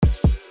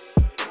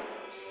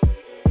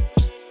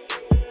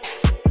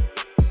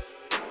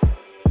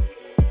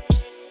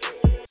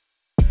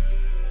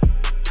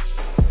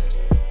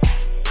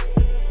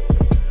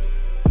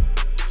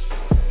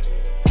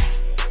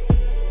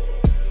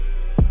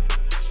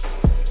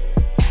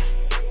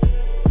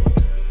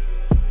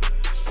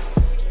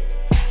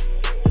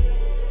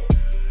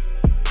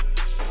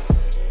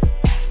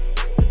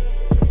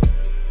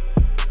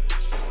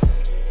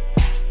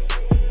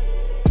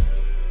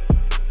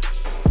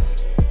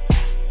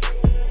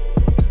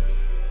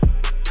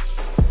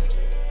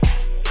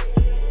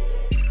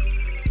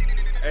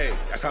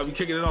how we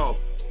kicking it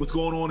off. What's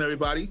going on,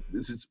 everybody?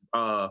 This is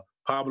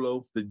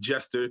Pablo, the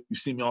Jester. You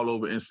see me all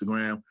over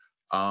Instagram.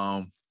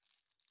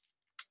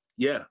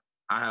 Yeah,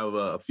 I have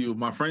a few of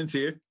my friends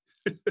here.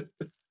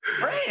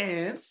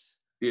 Friends?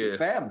 Yeah.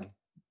 Family.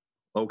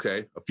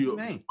 Okay. A few of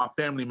my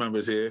family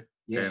members here.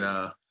 Yeah.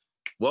 And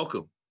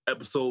welcome.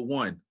 Episode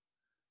 1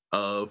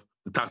 of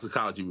the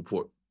Toxicology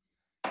Report.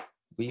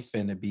 We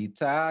finna be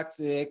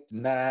toxic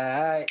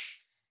tonight.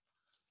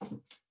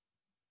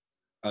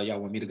 Oh, y'all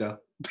want me to go?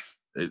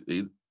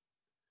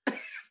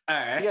 All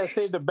right. You gotta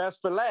save the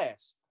best for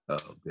last. Oh,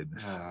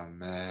 goodness. Oh,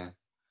 man.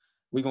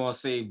 We're gonna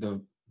save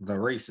the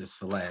racists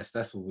for last.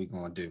 That's what we're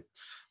gonna do.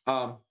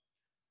 My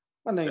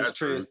name is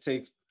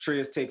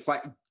Trez Take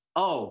Flight.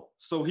 Oh,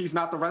 so he's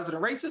not the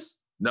resident racist?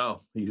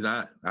 No, he's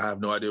not. I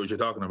have no idea what you're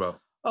talking about.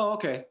 Oh,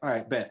 okay. All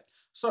right, bet.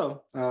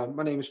 So,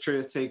 my name is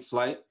Trez Take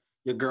Flight,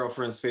 your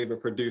girlfriend's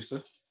favorite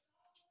producer.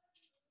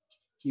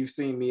 You've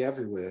seen me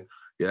everywhere.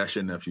 Yeah, that's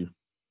your nephew.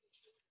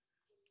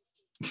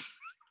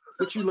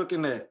 What you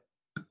looking at?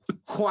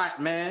 White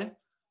man.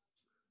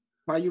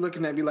 Why you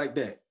looking at me like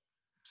that?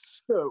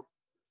 So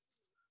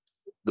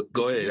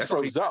go ahead. He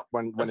froze up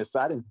when it's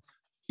sudden.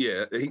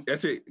 Yeah,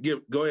 that's it.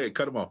 Go ahead,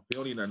 cut him off. You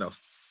don't need nothing else.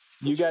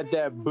 You got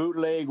that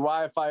bootleg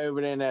Wi-Fi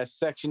over there in that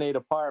Section 8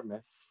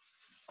 apartment.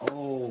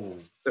 Oh.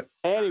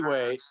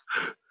 Anyway,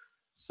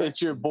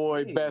 it's your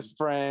boy, best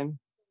friend.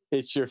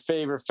 It's your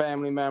favorite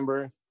family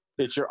member.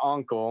 It's your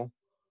uncle.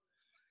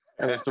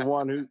 And it's the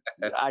one who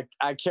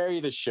I carry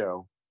the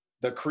show.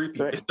 The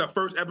creepy. It's the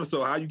first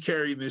episode. How you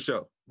carrying this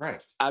show? Right.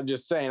 I'm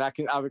just saying, I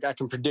can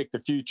predict the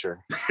future.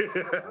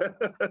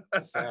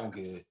 Sound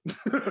good.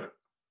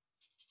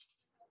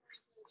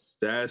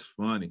 That's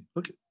funny.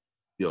 Look at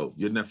your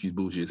nephew's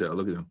bougie as hell.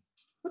 Look at him.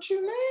 What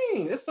you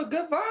mean? It's for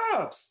good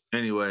vibes.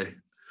 Anyway,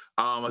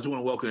 I just want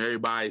to welcome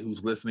everybody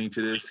who's listening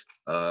to this.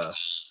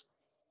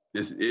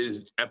 This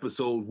is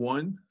episode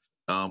 1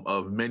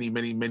 of many,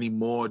 many, many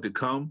more to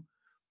come.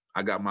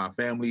 I got my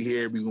family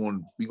here. We're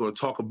going to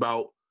talk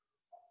about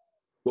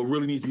what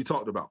really needs to be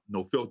talked about.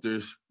 No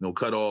filters, no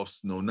cutoffs,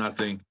 no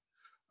nothing.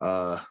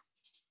 It's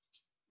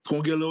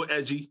going to get a little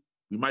edgy.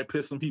 We might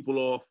piss some people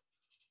off,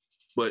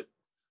 but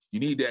you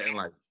need that in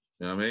life.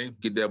 You know what I mean?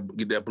 Get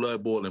that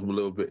blood boiling a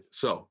little bit.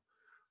 So,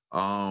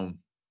 for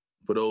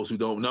those who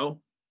don't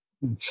know,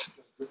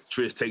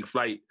 Trez Take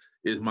Flight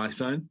is my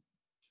son.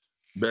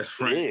 Best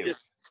friend.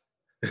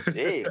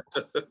 Yeah.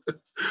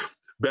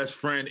 Best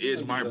friend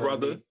is my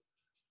brother.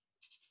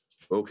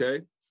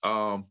 Okay.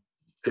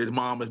 His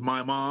mom is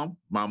my mom.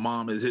 My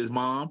mom is his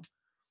mom.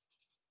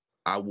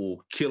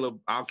 I'll kill a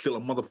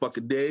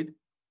motherfucker dead.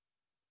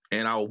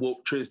 And I'll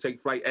whoop Trez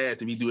Take Flight ass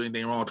if he do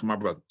anything wrong to my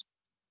brother.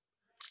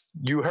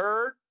 You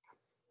heard?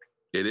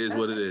 It is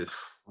what it is.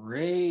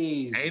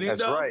 Crazy. Ain't it?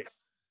 That's though? right.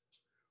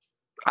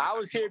 I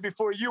was here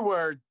before you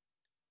were.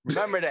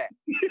 Remember that.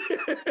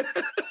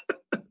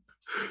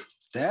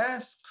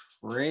 That's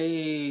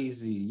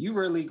crazy. You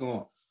really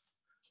going?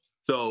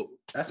 So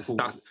That's cool.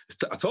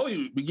 I told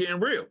you, we getting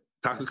real.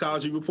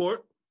 Toxicology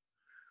report.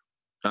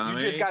 You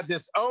just got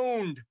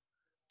disowned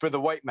for the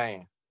white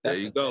man. There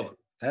you go. Bet.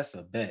 That's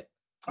a bet.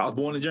 I was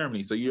born in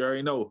Germany, so you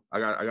already know. I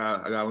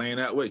got laying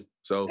that way.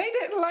 So They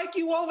didn't like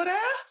you over there.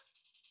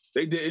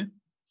 they didn't.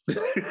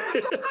 How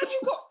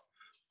you go?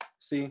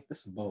 See,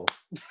 that's a bull.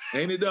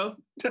 Ain't it though?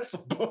 That's a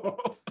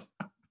bull.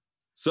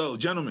 So,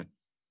 gentlemen,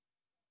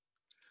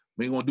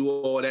 we ain't gonna do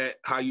all that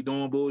how you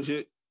doing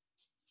bullshit.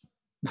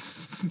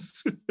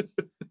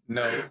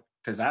 No,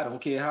 because I don't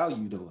care how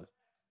you do it.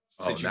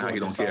 Oh, now he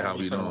don't care how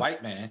we doing.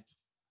 White man.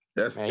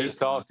 Man, he's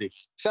salty.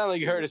 Sound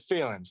like you hurt his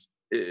feelings.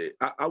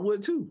 I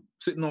would too.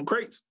 Sitting on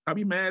crates, I'd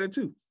be mad at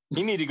too.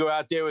 He need to go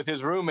out there with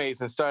his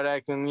roommates and start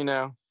acting,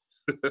 like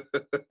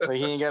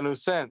he ain't got no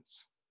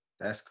sense.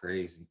 That's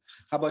crazy.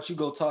 How about you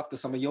go talk to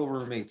some of your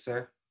roommates,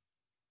 sir?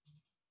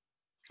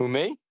 Who,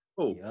 me?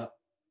 Oh, Yep.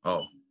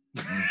 oh,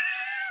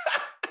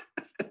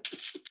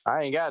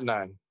 I ain't got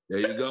none. there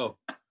you go.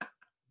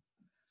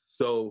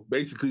 So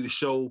basically, the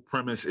show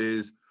premise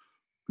is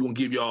we're gonna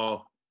give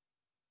y'all,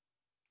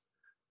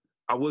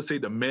 I would say,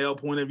 the male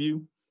point of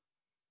view,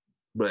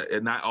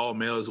 but not all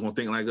males are gonna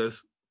think like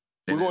us.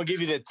 We're gonna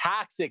give you the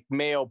toxic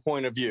male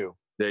point of view.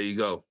 There you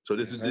go. So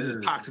this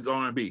is toxic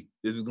R&B.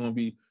 This is gonna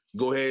be,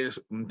 go ahead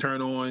and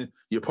turn on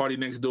your party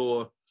next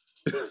door.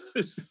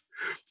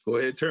 Go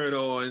ahead, turn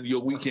on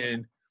your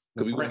weekend.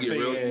 Because we're gonna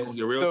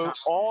get real. So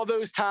all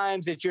those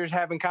times that you're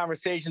having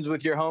conversations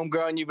with your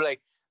homegirl and you be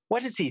like,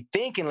 what is he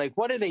thinking? Like,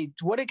 what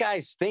are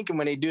guys thinking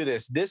when they do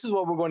this? This is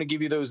what we're going to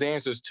give you those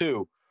answers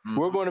to. Mm-hmm.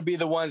 We're going to be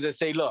the ones that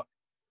say, look,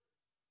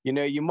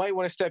 you might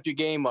want to step your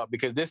game up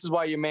because this is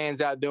why your man's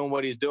out doing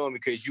what he's doing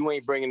because you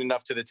ain't bringing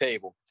enough to the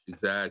table.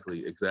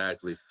 Exactly.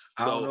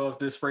 I don't know if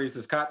this phrase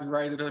is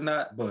copyrighted or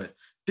not, but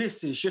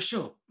this is your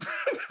show.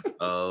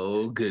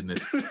 Oh,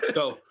 goodness.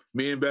 So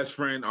me and best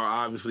friend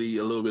are obviously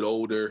a little bit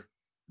older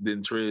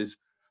than Trez,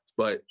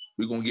 but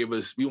we're gonna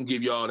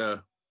give y'all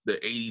the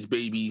 80s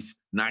babies,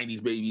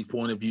 90s babies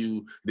point of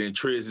view. Then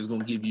Trez is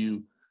gonna give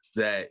you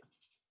that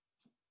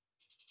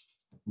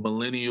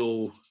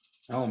millennial.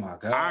 Oh my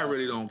God. I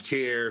really don't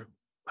care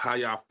how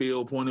y'all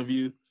feel point of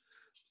view.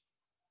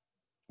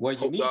 Well,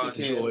 you need to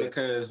care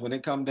because when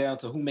it comes down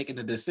to who making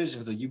the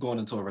decisions of you going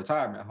into a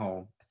retirement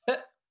home,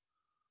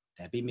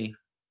 that'd be me.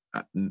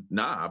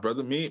 Nah,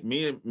 brother.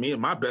 Me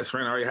and my best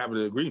friend already have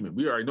an agreement.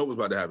 We already know what's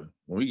about to happen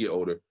when we get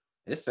older.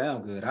 It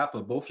sounds good. I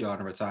put both y'all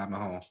in a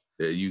retirement home.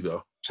 There you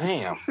go.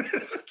 Damn.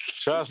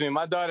 Trust me,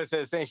 my daughter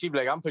said the same. She'd be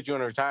like, I'm put you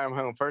in a retirement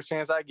home first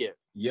chance I get.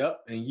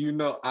 Yep. And you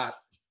know,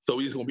 So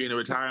we just gonna be in a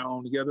retirement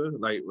home together?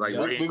 Like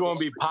yep. We're gonna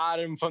be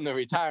potting from the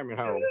retirement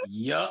home.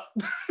 Yup.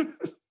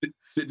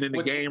 Sitting in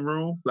the game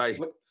room, like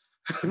with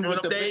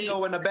the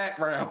bingo in the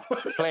background.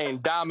 Playing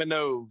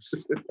dominoes.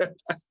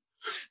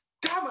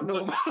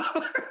 Domino.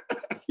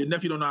 Your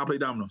nephew don't know how to play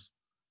dominoes.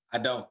 I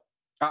don't.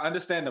 I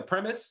understand the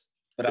premise,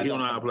 but I don't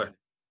know how to play. Do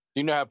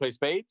you know how to play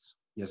spades?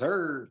 Yes,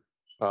 sir.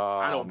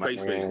 I don't play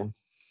spades.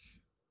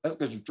 That's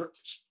because you drink.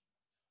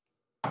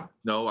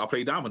 No, I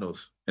play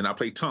dominoes and I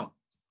play tunk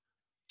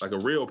like a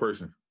real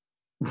person.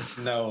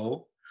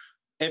 No.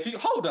 If you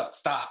hold up,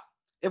 stop.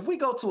 If we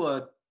go to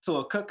a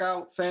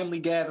cookout, family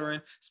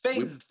gathering,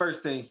 spades is the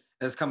first thing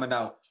that's coming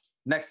out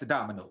next to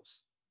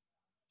dominoes.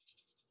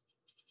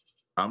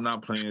 I'm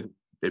not playing.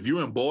 If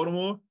you're in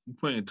Baltimore, you're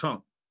playing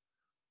tunk.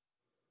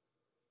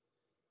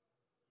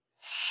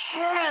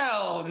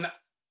 Hell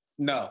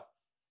no.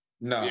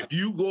 No. If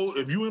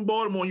you in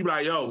Baltimore, you be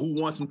like, yo, who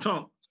wants some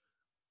tunk?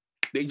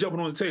 They jumping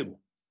on the table.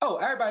 Oh,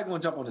 everybody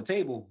gonna jump on the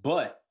table,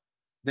 but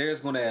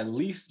there's gonna at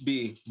least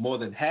be more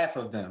than half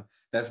of them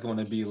that's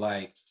gonna be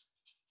like,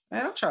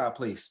 man, I'm trying to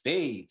play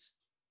spades.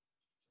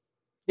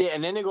 Yeah,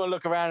 and then they're gonna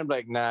look around and be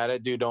like, nah,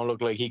 that dude don't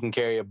look like he can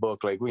carry a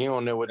book. Like, we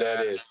don't know what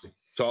that is.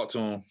 Talk to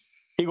him.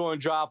 He gonna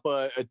drop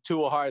a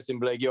 2 of hearts and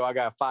be like, yo, I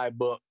got 5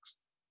 books.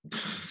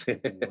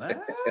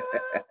 What?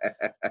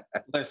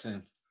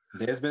 Listen,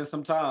 there's been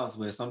some times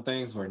where some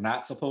things were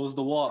not supposed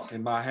to walk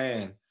in my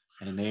hand,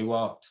 and they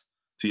walked.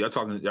 See, y'all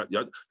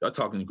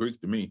talking Greek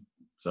to me.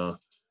 So,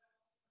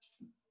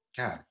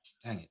 God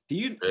dang it! Do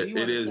you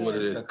it is what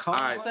it is. The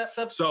concept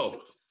of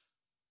spades?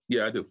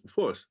 Yeah, I do. Of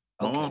course,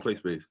 my mom plays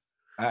spades.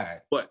 All right,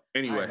 but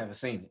anyway, I've never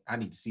seen it. I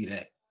need to see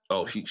that.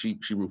 Oh, she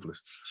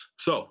ruthless.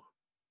 So,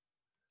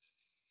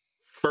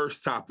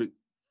 first topic,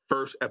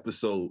 first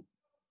episode.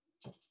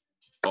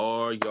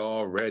 Are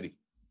y'all ready?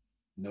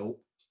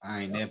 Nope,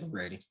 I ain't never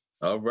ready.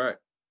 All right.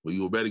 Well,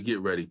 you better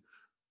get ready.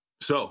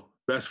 So,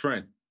 best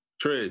friend,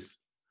 Trez,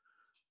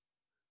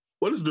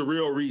 what is the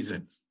real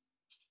reason?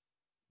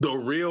 The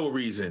real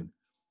reason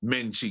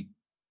men cheat?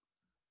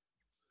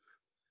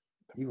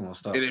 You gonna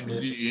start?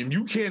 And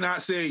you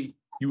cannot say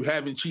you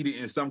haven't cheated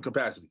in some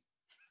capacity.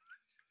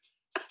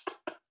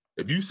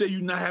 If you say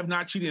you have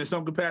not cheated in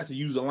some capacity,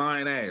 you's a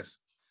lying ass.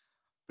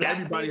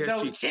 Everybody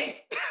has cheated.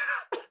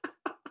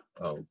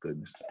 Oh,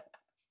 goodness.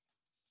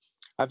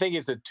 I think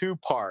it's a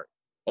 2-part.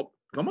 Oh,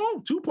 come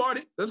on,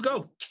 2-party. Let's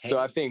go. So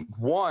I think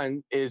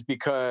one is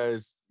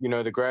because,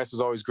 the grass is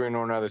always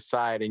greener on the other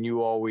side and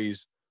you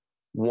always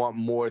want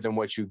more than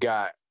what you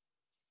got.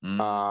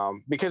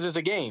 Because it's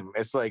a game.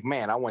 It's like,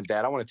 man, I want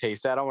that. I want to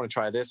taste that. I want to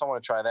try this. I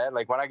want to try that.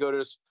 Like when I go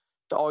to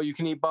the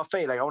all-you-can-eat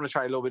buffet, like I want to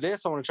try a little bit of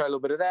this. I want to try a little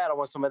bit of that. I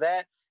want some of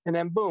that. And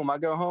then boom, I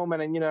go home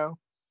and then,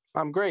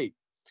 I'm great.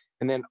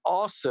 And then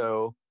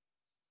also,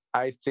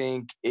 I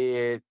think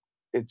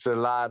it's a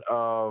lot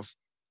of,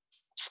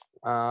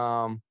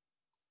 I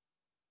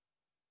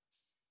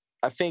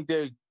think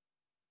there's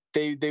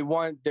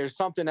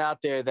something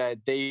out there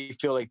that they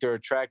feel like they're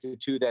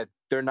attracted to that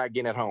they're not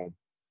getting at home.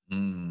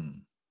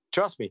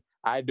 Trust me,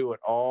 I do it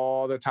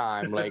all the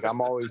time. Like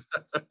I'm always,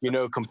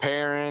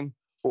 comparing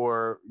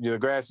or the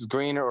grass is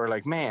greener or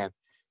like, man,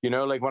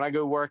 like when I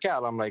go work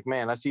out, I'm like,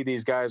 man, I see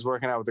these guys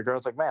working out with the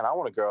girls. Like, man, I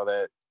want a girl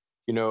that,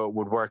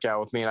 would work out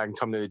with me and I can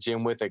come to the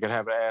gym with. I could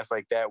have an ass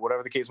like that,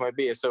 whatever the case might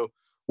be. And so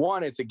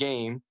one, it's a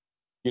game,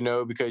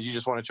 because you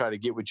just want to try to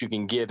get what you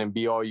can get and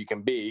be all you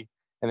can be.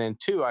 And then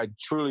 2, I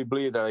truly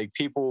believe that like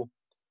people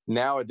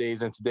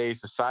nowadays in today's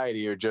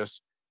society are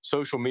just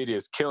social media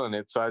is killing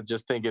it. So I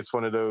just think it's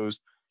one of those,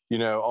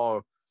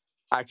 oh,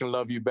 I can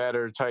love you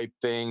better type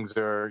things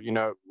or,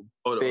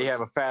 they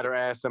have a fatter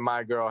ass than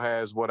my girl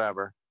has,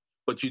 whatever.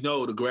 But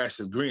the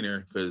grass is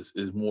greener because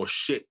there's more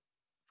shit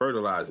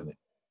fertilizing it.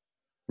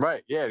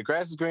 Right. Yeah. The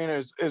grass is greener.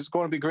 It's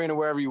going to be greener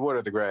wherever you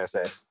water the grass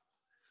at.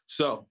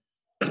 So.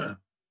 I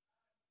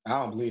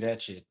don't believe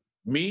that shit.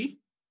 Me,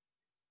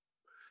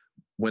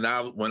 when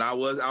I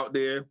was out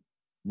there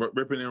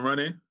ripping and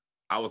running,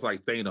 I was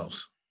like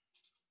Thanos.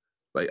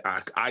 Like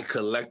I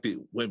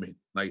collected women.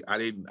 Like I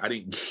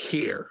didn't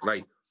care.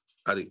 Like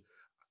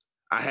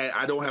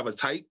I don't have a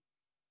type,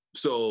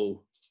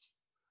 so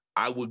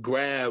I would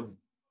grab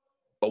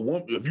a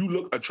woman. If you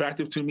look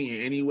attractive to me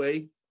in any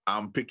way,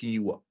 I'm picking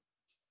you up.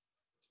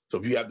 So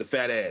if you have the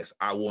fat ass,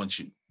 I want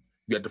you.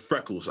 You got the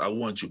freckles, I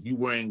want you. You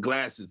wearing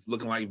glasses,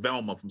 looking like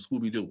Velma from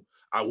Scooby-Doo,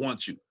 I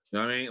want you. You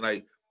know what I mean?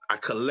 Like I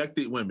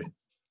collected women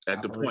at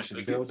Operation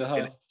the point. Build a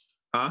Hoe.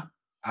 Huh?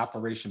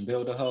 Operation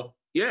Build a Hoe.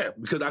 Yeah,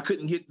 because I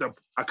couldn't get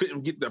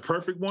the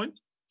perfect one,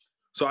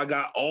 so I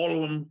got all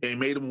of them and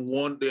made them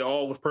one. They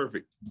all was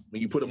perfect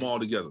when you put them all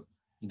together.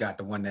 You got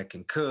the one that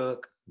can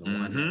cook, The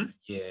one that,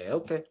 yeah,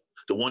 okay.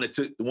 The one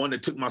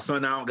that took my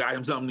son out and got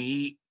him something to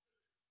eat.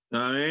 You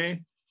know what I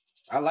mean?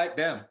 I like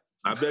them.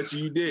 I bet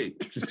you did.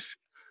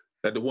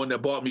 That the one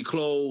that bought me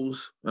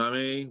clothes. You know what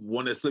I mean?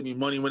 One that slipped me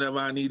money whenever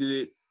I needed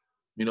it.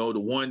 You know, the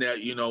one that,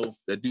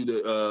 that do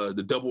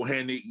the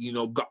double-handed,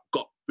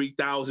 got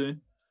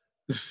 3,000.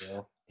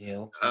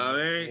 Ill. I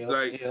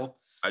mean,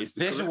 I used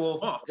to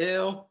visual,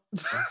 ill.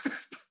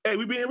 Hey,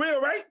 we being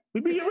real, right?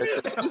 We being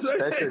real.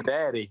 That's your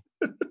daddy.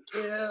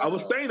 I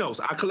was Thanos.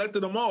 I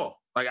collected them all.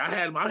 Like I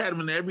had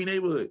them in every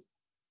neighborhood.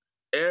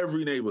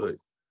 Every neighborhood.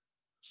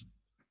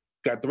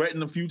 Got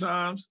threatened a few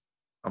times.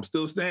 I'm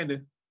still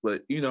standing,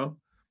 but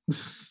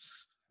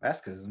That's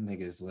because them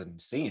niggas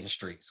wasn't seeing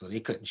straight, so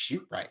they couldn't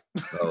shoot right.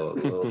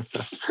 Oh.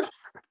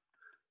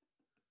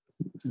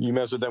 You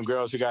mess with them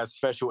girls who got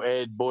special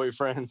ed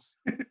boyfriends.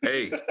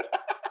 Hey,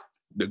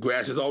 the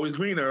grass is always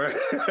greener, right?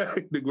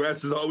 The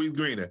grass is always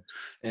greener.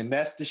 And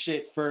that's the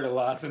shit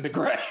fertilizing the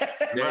grass.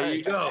 There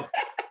you go.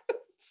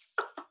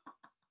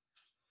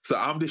 So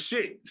I'm the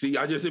shit. See,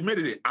 I just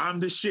admitted it. I'm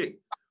the shit.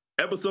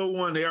 Episode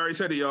 1, they already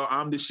said it, y'all.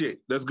 I'm the shit.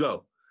 Let's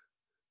go.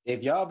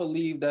 If y'all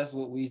believe that's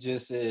what we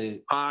just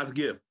said, odds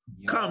give.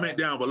 Comment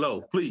down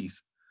below,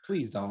 please.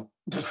 Please don't.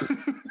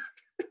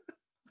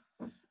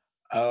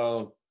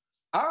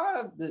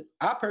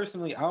 I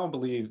personally, I don't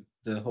believe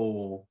the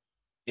whole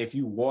if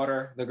you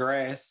water the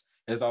grass,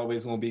 it's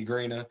always going to be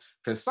greener.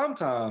 Because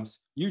sometimes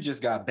you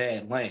just got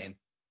bad land.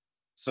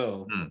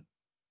 So,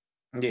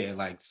 yeah,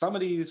 like some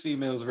of these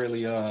females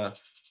really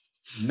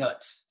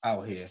nuts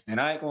out here.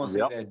 And I ain't going to say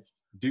that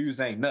dudes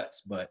ain't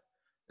nuts, but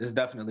there's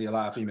definitely a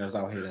lot of females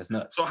out here that's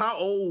nuts. So how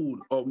old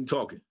are we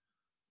talking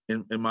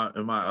in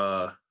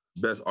my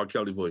best R.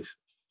 Kelly voice?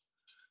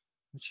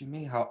 What you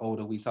mean, how old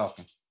are we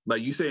talking?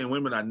 Like you saying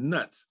women are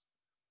nuts.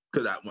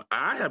 Because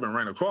I haven't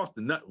ran across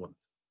the nut ones.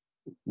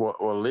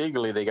 Well,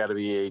 legally, they got to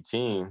be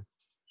 18.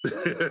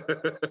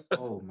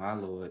 Oh, my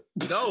Lord.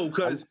 No,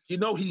 because,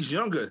 he's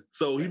younger.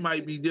 So he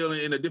might be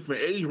dealing in a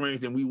different age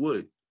range than we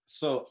would.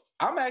 So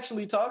I'm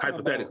actually talking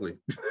hypothetically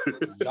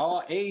about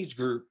y'all age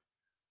group.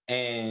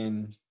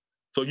 And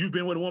so you've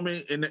been with a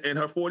woman in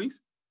her 40s?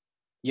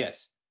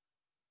 Yes.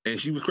 And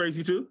she was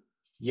crazy too?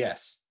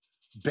 Yes.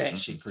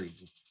 Batshit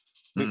crazy.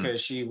 Because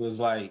she was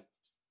like,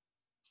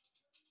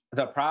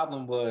 the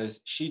problem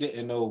was she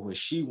didn't know what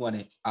she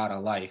wanted out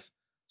of life.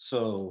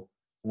 So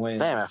when...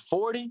 Damn, at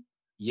 40?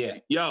 Yeah.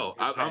 Yo,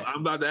 exactly.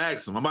 I'm about to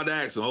ask him.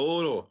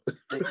 Hold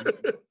on.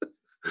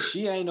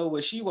 She ain't know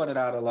what she wanted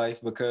out of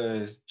life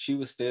because she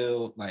was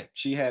still like,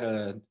 she had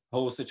a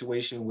whole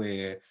situation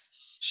where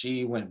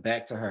she went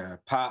back to her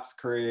pop's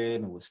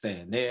crib and was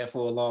staying there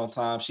for a long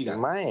time. She got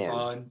a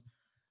son.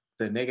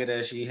 The nigga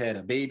that she had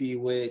a baby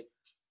with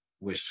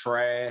was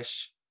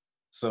trash.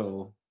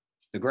 So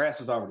the grass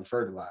was already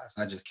fertilized.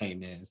 I just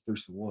came in, threw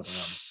some water on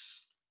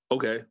it.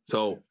 Okay.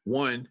 So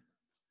 1,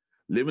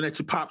 living at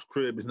your pop's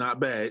crib is not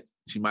bad.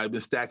 She might have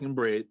been stacking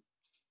bread.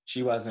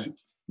 She wasn't.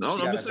 No,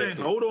 I'm just saying,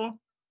 hold on.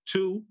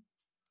 2,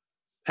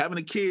 having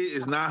a kid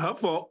is not her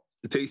fault.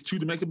 It takes 2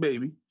 to make a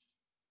baby.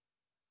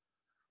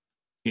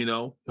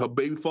 Her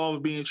baby father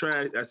being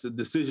trash, that's a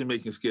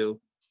decision-making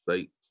skill.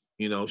 Like,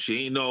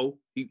 she ain't know.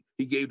 He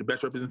gave the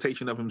best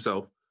representation of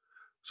himself.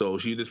 So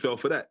she just fell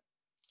for that.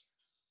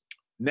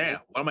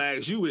 Now, what I'm going to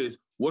ask you is,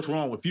 what's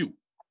wrong with you?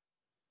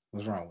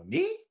 What's wrong with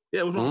me?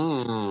 Yeah, what's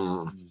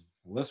wrong?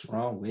 What's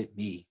wrong with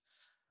me?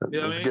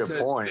 That's a good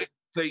point.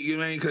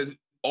 Because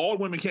all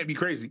women can't be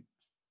crazy.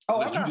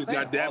 Oh, I'm not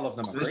saying all of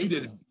them are crazy. You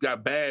just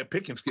got bad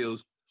picking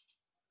skills.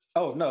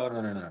 Oh, no.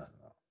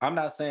 I'm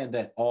not saying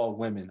that all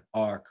women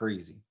are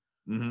crazy.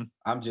 Mm-hmm.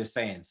 I'm just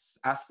saying,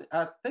 I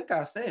think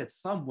I said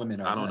some women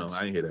are. I don't know.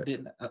 I didn't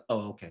hear that.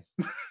 Okay.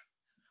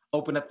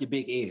 Open up your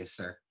big ears,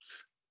 sir.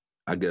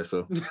 I guess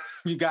so.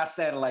 You got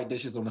satellite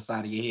dishes on the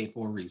side of your head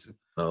for a reason.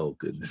 Oh,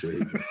 goodness.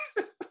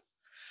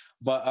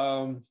 But,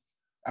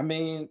 I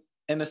mean,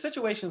 in the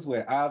situations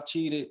where I've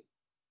cheated,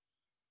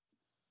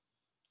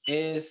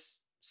 is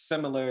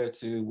similar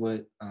to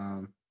what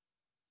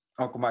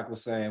Uncle Mike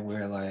was saying,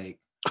 where like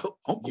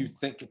you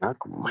think,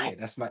 Uncle Mike. Yeah,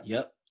 that's my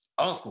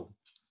Uncle.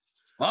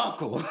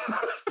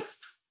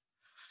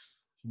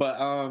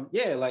 But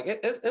yeah, like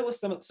it was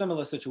some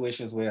similar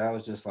situations where I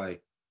was just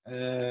like,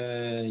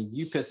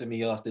 you pissing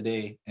me off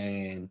today,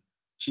 and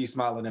she's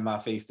smiling in my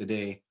face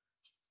today,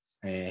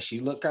 and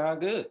she looked kind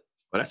of good.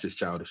 Well, that's just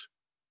childish.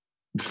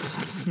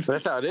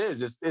 That's how it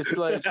is. It's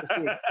like it's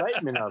the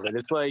excitement of it.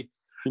 It's like,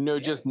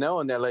 just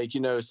knowing that, like,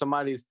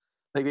 somebody's,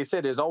 like they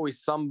said, there's always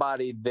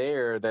somebody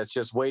there that's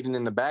just waiting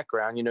in the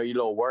background. Your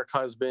little work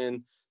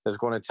husband that's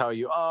going to tell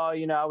you, oh,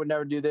 I would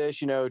never do this,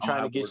 trying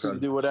to get you to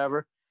do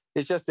whatever.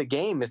 It's just the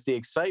game. It's the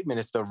excitement.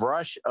 It's the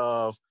rush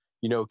of,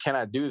 can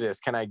I do this?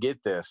 Can I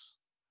get this?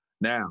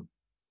 Now,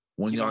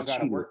 when y'all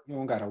cheat, you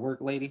don't got to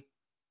work, lady?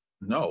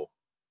 No.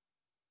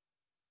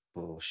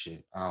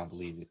 Bullshit. I don't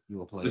believe it.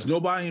 You a player. There's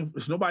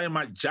nobody in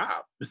my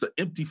job. It's an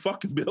empty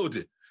fucking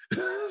building.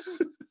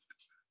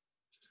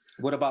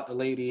 What about the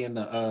lady in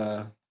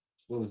the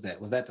what was that?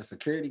 Was that the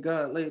security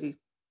guard lady?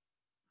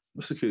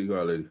 What security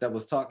guard lady? That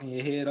was talking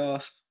your head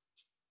off?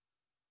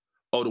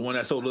 Oh, the one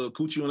that sold a little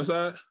coochie on the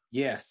side?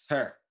 Yes,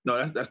 her.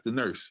 No, that's the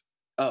nurse.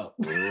 Oh.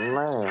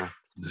 Man.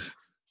 Yeah.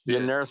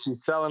 Your nurse be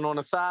selling on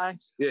the side?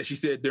 Yeah, she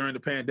said during the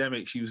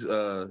pandemic, she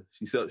said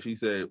she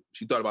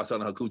thought about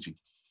selling her coochie.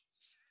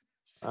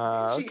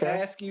 She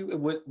asked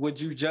you, would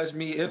you judge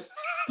me if?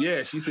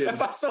 Yeah, she said.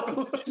 If I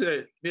sold. She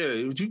said,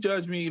 yeah, would you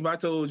judge me if I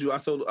told you I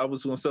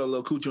was going to sell a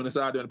little coochie on the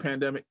side during the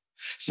pandemic?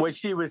 What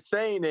she was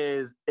saying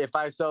is, if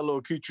I sell a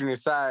little coochie on the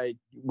side,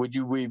 would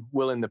you be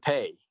willing to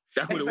pay?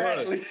 That's what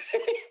it was.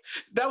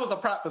 That was a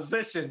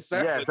proposition,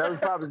 sir. Yes, that was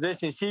a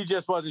proposition. She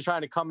just wasn't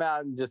trying to come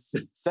out and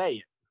just say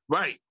it.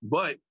 Right,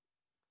 but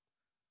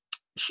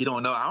she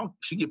don't know.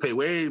 She get paid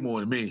way more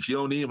than me. She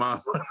don't need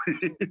my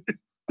money.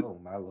 Oh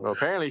my Lord. Well,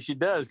 apparently she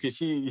does, because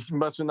she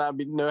must not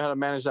know how to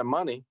manage that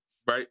money.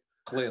 Right.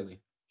 Clearly.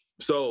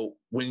 So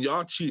when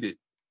y'all cheated,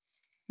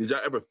 did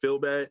y'all ever feel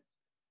bad?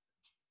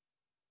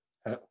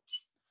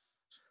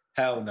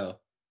 Hell no.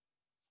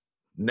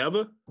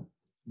 Never?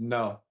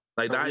 No.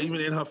 Like, not even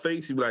in her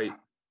face, you be like,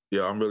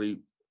 yeah, I'm really,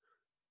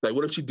 like,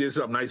 what if she did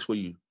something nice for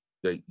you?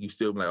 Like, you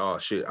still be like, oh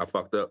shit, I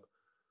fucked up.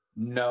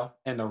 No.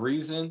 And the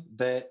reason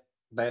that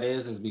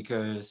is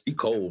because He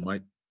cold,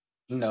 Mike.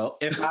 No,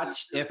 if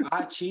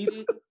I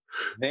cheated,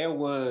 there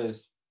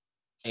was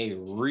a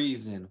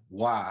reason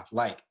why.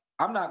 Like,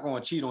 I'm not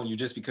going to cheat on you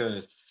just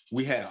because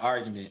we had an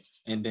argument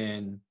and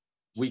then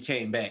we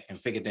came back and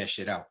figured that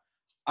shit out.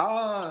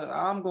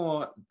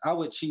 I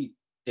would cheat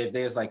if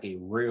there's like a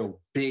real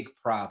big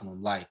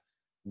problem, like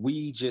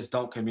we just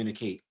don't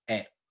communicate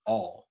at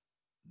all.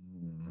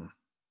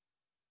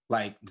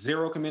 Like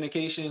zero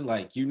communication,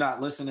 like you not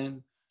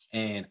listening.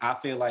 And I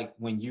feel like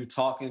when you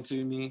talking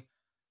to me,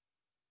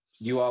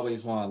 you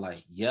always want to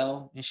like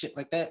yell and shit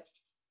like that.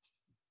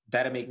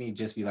 That'll make me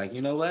just be like,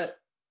 you know what?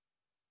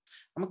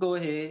 I'm gonna go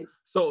ahead.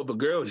 So if a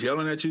girl's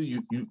yelling at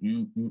you,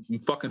 you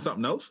fucking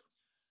something else?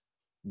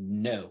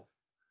 No.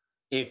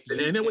 And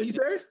then what he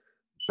said?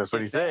 That's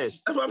what he said.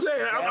 That's what I'm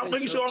saying. I'm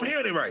making sure I'm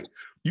hearing it right.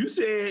 You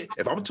said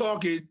if I'm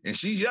talking and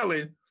she's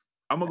yelling,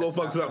 I'm gonna go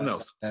fuck something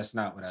else. That's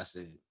not what I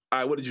said. All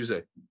right, what did you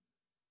say?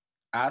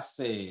 I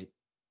said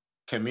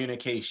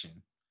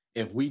communication.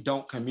 If we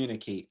don't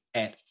communicate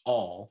at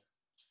all,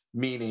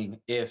 meaning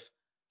if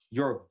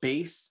your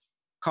base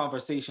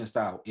conversation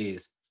style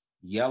is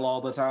yell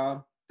all the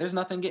time, there's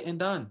nothing getting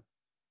done.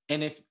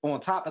 And if on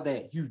top of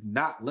that, you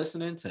not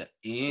listening to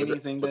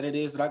anything that it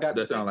is that I got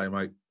to say. That sound like,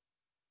 Mike?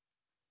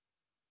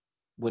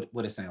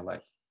 What it sound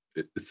like?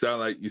 It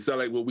sound like, you sound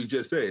like what we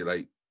just said.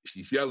 Like,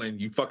 she's yelling,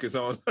 you fucking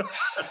someone.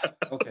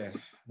 Okay.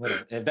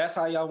 Whatever. If that's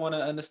how y'all want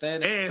to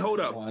understand it. And hold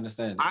up.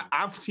 Understand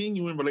I've seen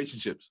you in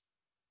relationships,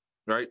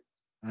 right?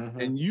 Mm-hmm.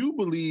 And you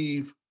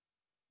believe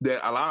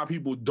that a lot of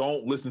people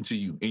don't listen to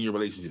you in your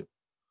relationship.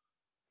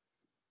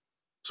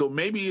 So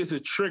maybe it's a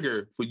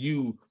trigger for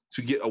you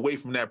to get away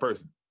from that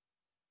person.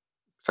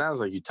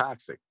 Sounds like you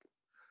toxic.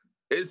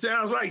 It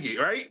sounds like it,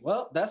 right?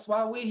 Well, that's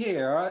why we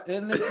here. Right?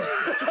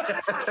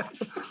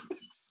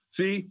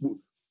 See,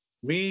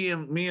 me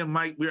and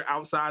Mike, we're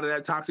outside of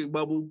that toxic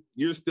bubble.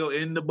 You're still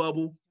in the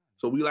bubble.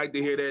 So we like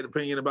to hear that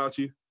opinion about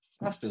you.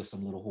 I still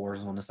some little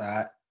whores on the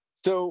side.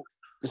 So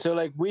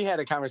like we had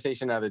a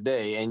conversation the other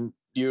day and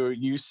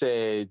you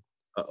said,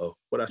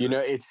 what I said? You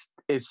know, it's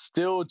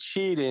still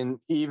cheating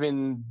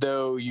even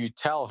though you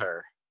tell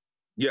her.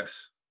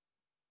 Yes.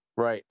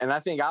 Right. And I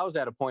think I was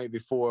at a point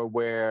before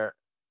where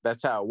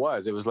that's how it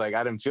was. It was like,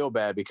 I didn't feel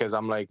bad because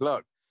I'm like,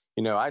 look,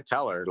 you know, I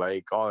tell her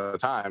like all the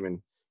time.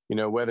 And, you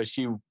know, whether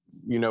she, you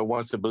know,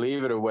 wants to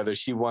believe it or whether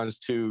she wants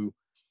to,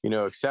 you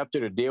know, accept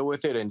it or deal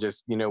with it and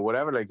just, you know,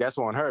 whatever, like that's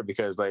on her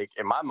because like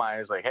in my mind,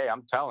 it's like, hey,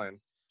 I'm telling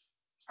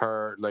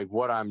her like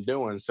what I'm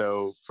doing.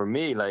 So for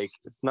me, like,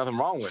 there's nothing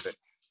wrong with it.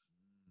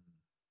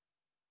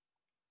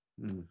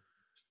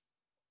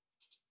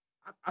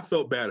 I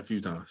felt bad a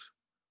few times.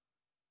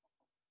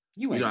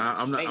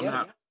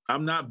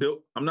 I'm not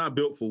built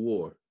for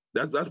war.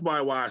 That's why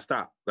I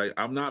stopped. Like,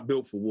 I'm not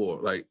built for war.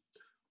 Like,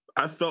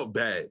 I felt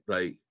bad.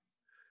 Like,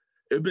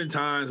 it's been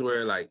times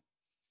where like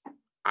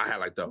I had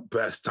like the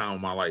best time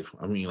of my life.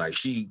 I mean, like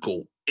she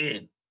go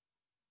in,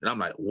 and I'm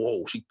like,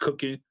 whoa, she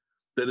cooking,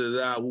 da da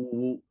da, woo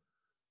woo.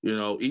 You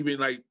know, even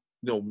like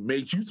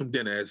made you some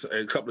dinner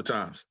a couple of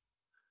times.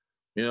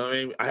 You know what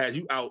I mean? I had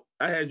you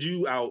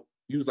out.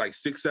 You was like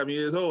 6, 7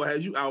 years old. I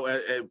had you out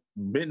at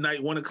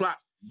midnight, 1 o'clock,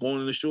 going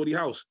to the shorty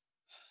house.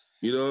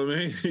 You know what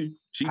I mean?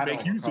 She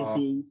make you some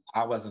food.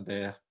 I wasn't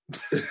there.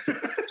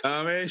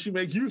 Man, she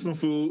make you some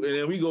food, and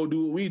then we go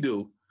do what we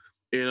do.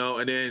 You know,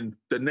 and then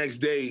the next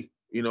day,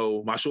 you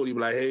know, my shorty be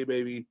like, hey,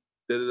 baby,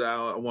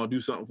 I want to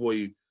do something for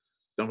you.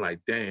 I'm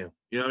like, damn.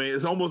 You know what I mean?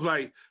 It's almost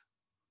like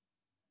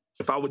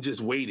if I would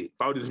just waited,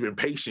 if I would just been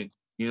patient,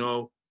 you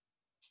know,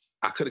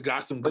 I could have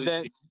got some good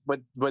shit.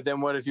 But then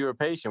what if you were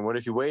patient? What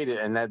if you waited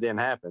and that didn't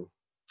happen?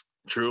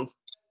 True.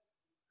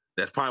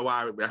 That's probably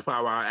why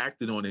I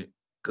acted on it,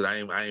 because I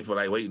ain't feel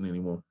like waiting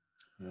anymore.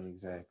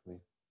 Exactly.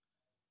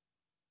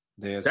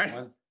 There's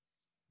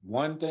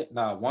one thing.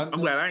 I'm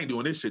glad I ain't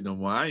doing this shit no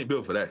more. I ain't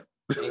built for that.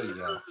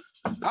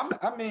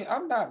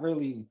 I'm not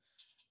really.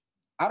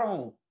 I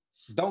don't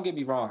don't get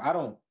me wrong.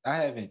 I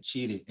haven't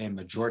cheated in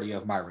majority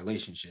of my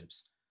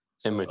relationships.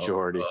 In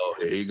majority. Oh,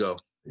 here you go.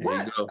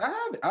 What?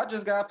 I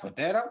just gotta put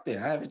that up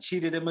there. I haven't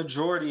cheated in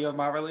majority of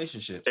my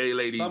relationships. Hey,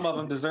 ladies. Some of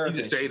them deserve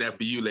He's just that saying shit. that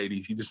for you,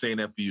 ladies. He's just saying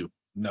that for you.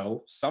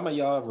 No, some of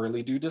y'all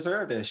really do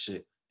deserve that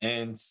shit.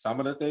 And some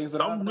of the things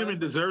that some women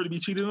deserve to be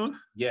cheated on?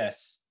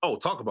 Yes. Oh,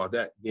 talk about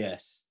that.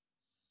 Yes.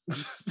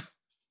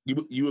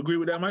 You agree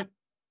with that, Mike?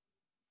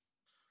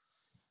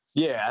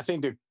 Yeah, I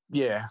think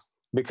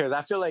because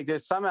I feel like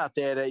there's some out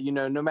there that, you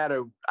know, no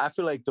matter, I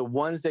feel like the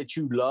ones that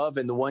you love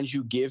and the ones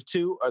you give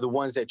to are the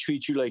ones that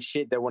treat you like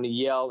shit, that want to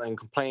yell and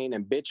complain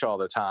and bitch all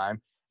the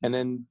time. And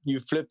then you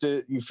flip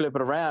it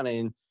around,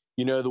 and,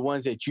 you know, the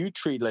ones that you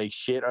treat like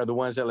shit are the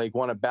ones that like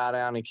want to bow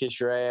down and kiss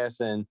your ass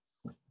and,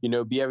 you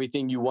know, be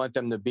everything you want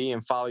them to be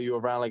and follow you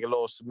around like a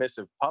little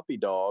submissive puppy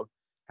dog.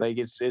 Like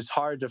it's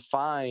hard to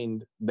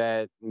find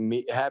that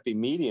happy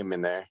medium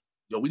in there.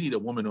 Yo, we need a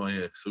woman on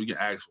here so we can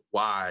ask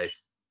why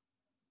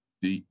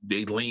they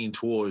lean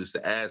towards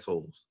the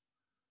assholes.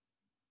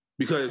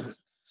 Because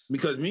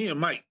me and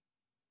Mike,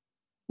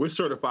 we're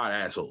certified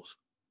assholes.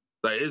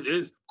 Like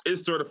it's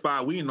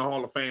certified. We in the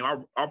Hall of Fame.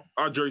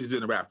 Our jersey's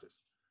in the Raptors.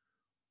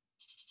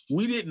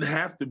 We didn't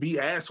have to be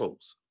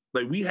assholes.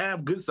 Like, we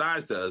have good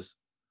sides to us,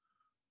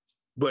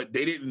 but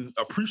they didn't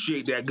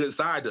appreciate that good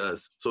side to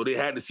us. So they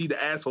had to see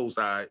the asshole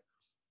side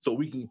so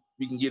we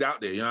can get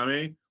out there. You know what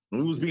I mean?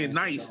 When we was being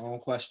nice. Your own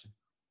question.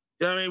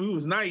 You know what I mean? We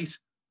was nice.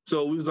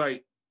 So we was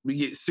like, we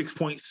get 6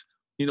 points,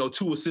 2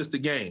 assists a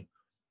game.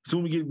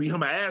 Soon we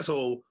become an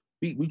asshole,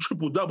 we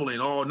triple doubling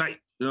all night.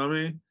 You know what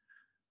I mean?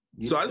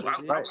 So I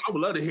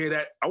would love to hear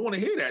that. I want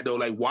to hear that though.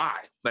 Like, why?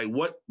 Like,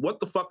 what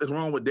the fuck is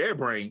wrong with their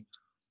brain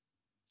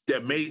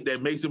that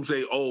makes them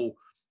say, oh,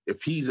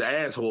 if he's an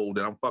asshole,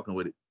 then I'm fucking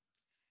with it.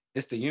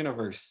 It's the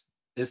universe.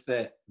 It's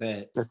that.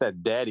 It's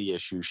that daddy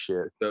issue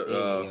shit.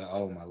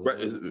 Oh my Lord.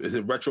 Is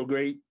it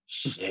retrograde?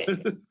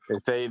 Shit.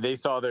 They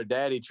saw their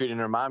daddy treating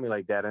their mommy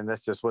like that, and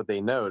that's just what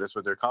they know. That's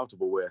what they're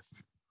comfortable with.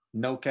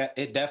 No cap.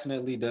 It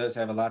definitely does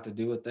have a lot to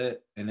do with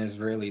that, and it's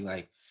really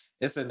like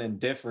it's an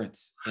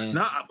indifference.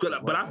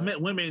 But I've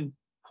met women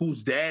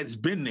whose dad's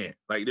been there.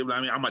 Like,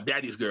 I mean, I'm a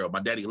daddy's girl.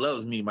 My daddy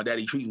loves me. My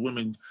daddy treats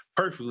women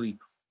perfectly,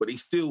 but they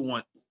still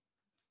want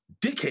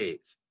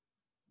dickheads.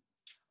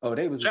 Oh,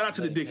 they was shout out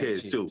to the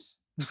dickheads too.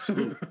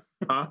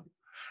 Huh?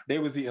 They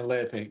was eating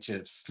lead paint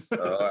chips.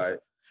 All right.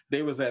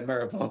 They was at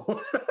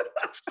Maribel.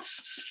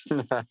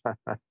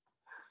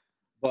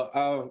 But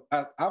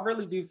I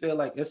really do feel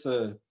like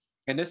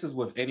and this is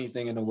with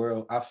anything in the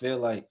world, I feel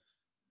like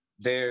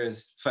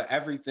for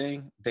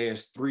everything,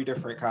 there's 3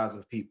 different kinds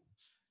of people.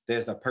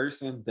 There's a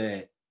person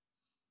that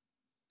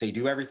they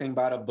do everything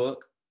by the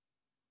book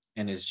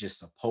and it's just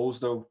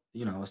supposed to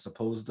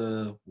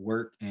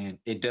work, and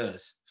it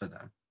does for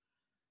them.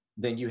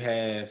 Then you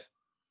have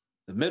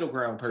the middle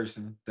ground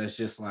person that's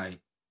just like,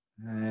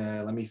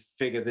 let me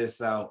figure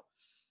this out.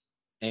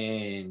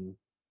 And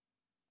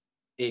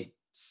it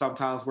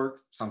sometimes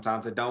works,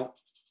 sometimes it don't.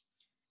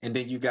 And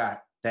then you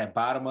got that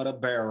bottom of the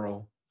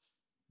barrel,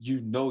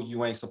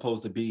 you ain't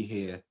supposed to be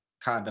here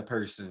kind of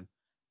person,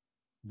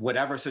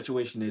 whatever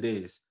situation it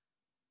is.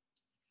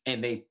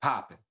 And they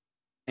popping.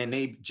 And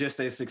they just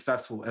as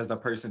successful as the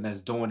person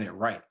that's doing it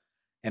right.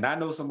 And I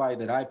know somebody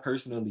that I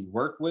personally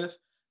work with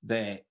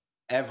that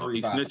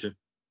everybody. Snitching.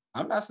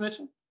 I'm not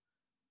snitching.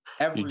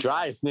 You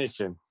dry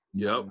snitching.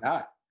 Yep. I'm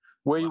not.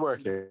 Where you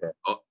working at?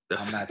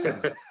 I'm not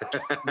telling you.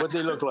 What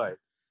they look like?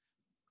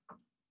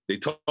 They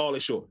tall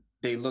and short.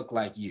 They look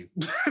like you.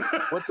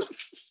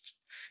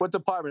 What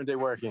department they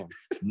work in?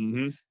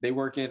 Mm-hmm. They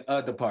work in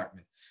a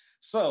department.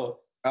 So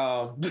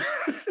I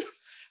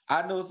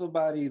know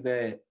somebody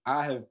that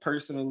I have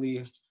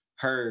personally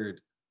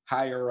heard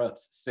higher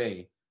ups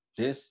say,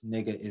 this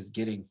nigga is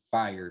getting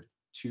fired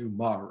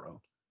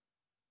tomorrow.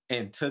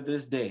 And to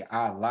this day,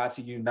 I lie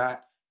to you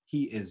not,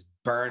 he is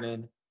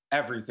burning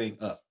everything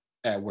up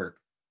at work.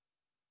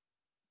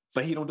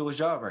 But he don't do his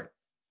job right.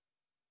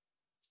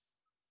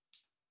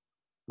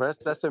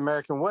 That's the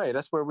American way.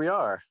 That's where we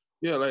are.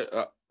 Yeah, like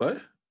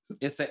what?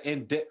 It's an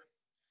in-depth.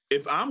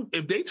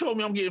 If they told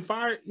me I'm getting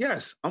fired,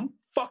 yes, I'm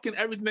fucking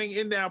everything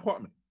in that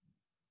apartment.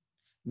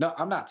 No,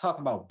 I'm not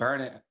talking about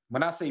burning.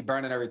 When I say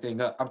burning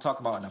everything up, I'm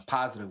talking about in a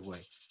positive way.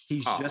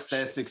 He's just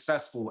as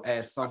successful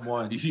as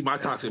someone. You see my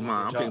toxic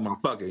mind. I'm thinking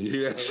about fucking. You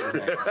see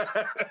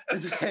that?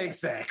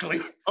 Exactly.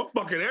 I'm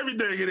fucking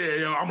everything in there,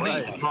 yo. I'm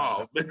leaving.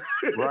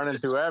 Running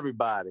through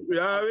everybody. You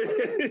know what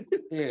I mean?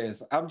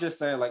 Yes, I'm just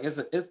saying, like,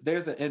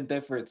 there's an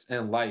indifference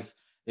in life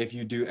if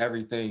you do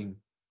everything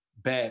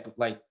bad,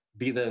 like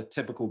be the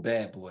typical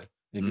bad boy.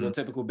 If you're a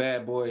typical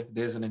bad boy,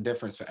 there's an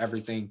indifference for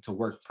everything to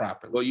work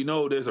properly.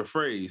 Well, there's a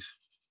phrase,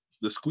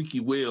 the squeaky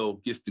wheel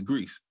gets the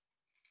grease.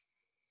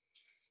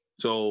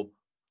 So,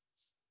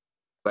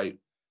 like,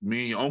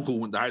 me and your uncle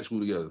went to high school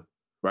together,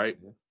 right?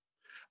 Yeah.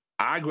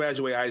 I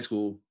graduated high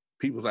school.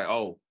 People was like,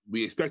 oh,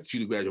 we expected you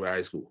to graduate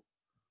high school.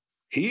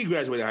 He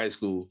graduated high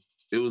school.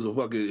 It was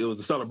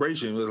a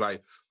celebration. It was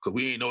like, because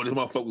we didn't know this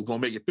motherfucker was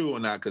going to make it through or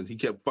not because he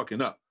kept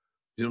fucking up.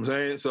 You know what I'm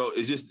saying? So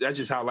that's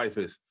just how life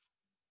is.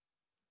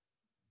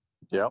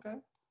 Yep. Okay.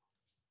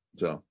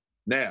 So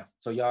now.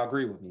 So y'all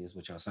agree with me is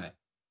what y'all saying.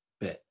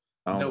 Bet.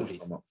 I don't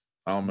Noted.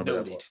 remember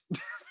that part.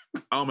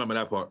 I don't remember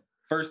that part.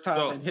 First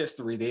time in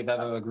history they've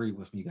ever agreed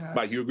with me, guys.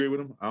 Mike, you agree with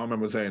him? I don't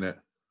remember saying that.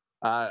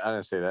 I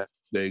didn't say that.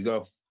 There you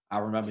go. I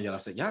remember y'all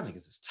said, y'all niggas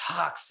is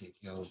toxic,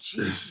 yo.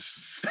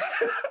 Jeez.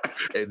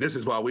 And this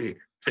is why we're here.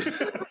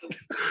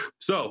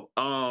 So,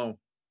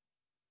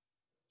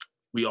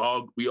 we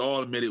all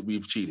admitted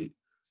we've cheated.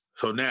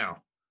 So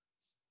now.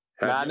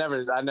 I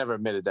never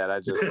admitted that.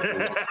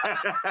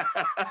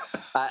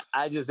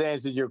 I just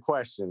answered your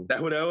question. That's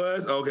what that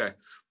was? Okay.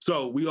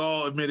 So we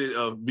all admitted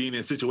of being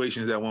in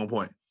situations at one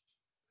point.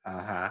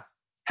 Uh-huh.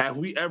 Have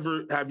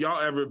y'all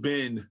ever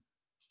been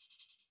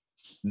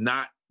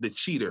not the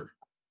cheater,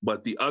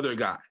 but the other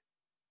guy?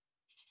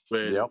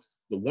 Where the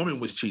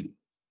woman was cheating.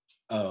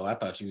 Oh, I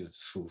thought you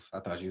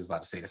was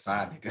about to say the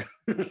side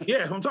nigga.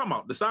 Yeah, I'm talking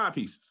about the side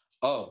piece.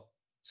 Oh.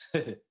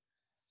 Have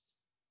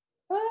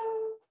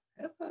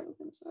I ever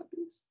been a side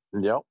piece?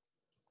 Yep.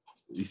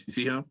 You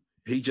see him?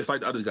 He's just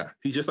like the other guy.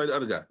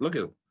 Look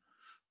at him.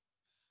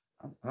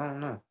 I don't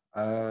know.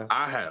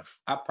 I have.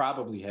 I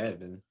probably have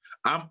been.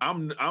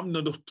 I'm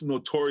the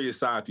notorious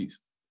side piece.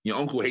 Your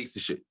uncle hates the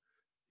shit.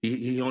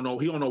 He don't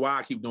know why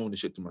I keep doing this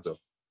shit to myself.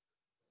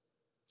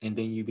 And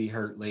then you be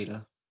hurt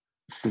later.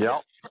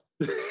 Yep.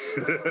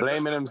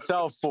 Blaming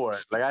himself for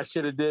it. Like, I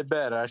should have did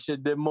better. I should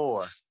have did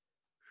more.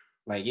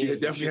 Like, yeah,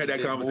 definitely had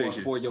that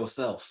conversation for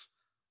yourself.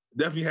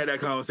 Definitely had that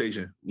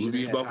conversation. We'll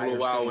be Buffalo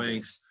Wild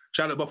Wings.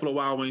 Shout out to Buffalo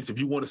Wild Wings. If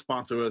you want to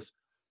sponsor us,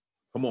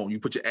 come on. You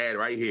put your ad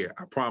right here.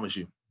 I promise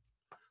you.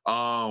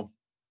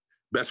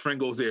 Best friend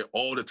goes there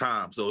all the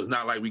time, so it's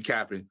not like we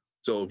capping.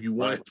 So if you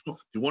want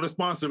to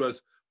sponsor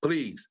us,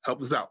 please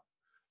help us out.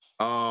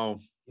 You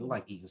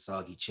like eating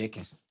soggy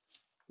chicken.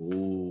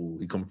 Ooh,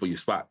 he coming for your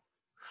spot.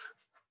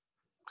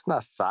 It's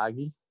not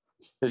soggy.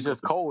 It's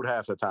just cold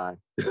half the time.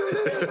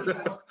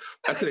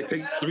 Actually, it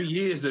takes 3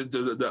 years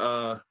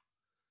to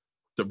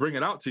bring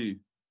it out to you.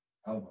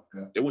 Oh my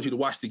God. They want you to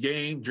watch the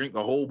game, drink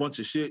a whole bunch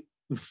of shit.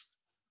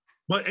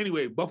 But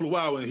anyway, Buffalo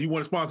Wild Wings, he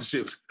wanted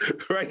sponsorship,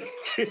 right?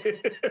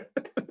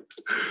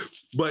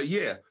 But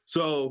yeah,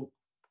 so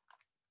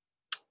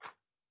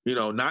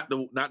not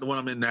the one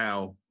I'm in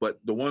now, but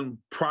the one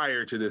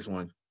prior to this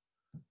one,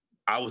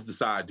 I was the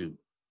side dude.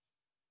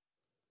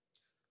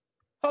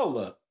 Hold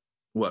up.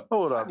 What?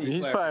 Hold up.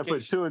 He's probably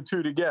put 2 and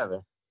 2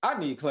 together. I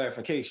need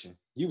clarification.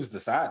 You was the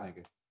side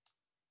nigga.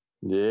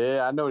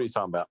 Yeah, I know what he's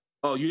talking about.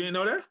 Oh, you didn't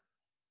know that?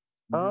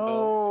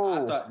 Oh.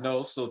 No, I thought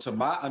no. So to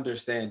my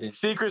understanding,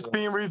 secrets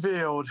being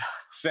revealed.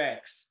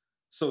 Facts.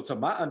 So to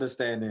my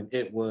understanding,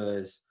 it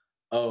was,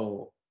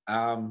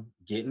 I'm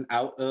getting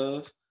out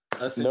of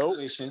a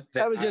situation. Nope.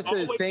 That was just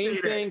the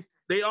same thing.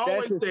 They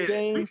always say the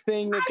same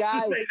thing the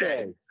guys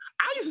say.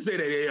 I used to say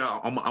that. Yeah,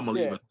 I'm gonna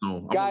leave it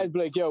alone. Guys be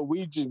like, yo,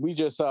 we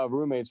just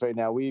roommates right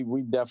now. We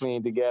definitely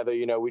ain't together.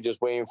 We just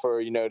waiting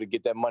for to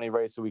get that money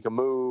right so we can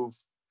move.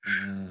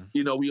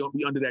 We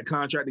under that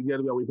contract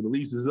together. We gotta wait for the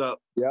leases up.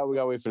 Yeah, we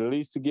gotta wait for the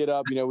lease to get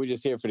up. We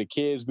just here for the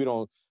kids.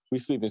 We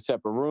sleep in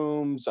separate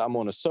rooms. I'm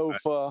on a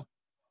sofa. Right.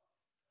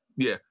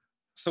 Yeah.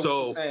 So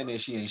what you're saying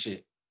is she ain't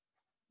shit.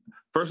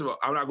 First of all,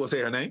 I'm not gonna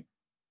say her name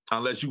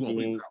unless you gonna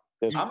leave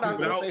it out. I'm not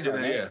gonna say her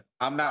name. Yeah.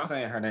 I'm not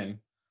saying her name.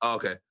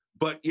 Okay.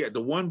 But yeah,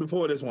 the one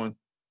before this one,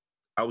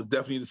 I was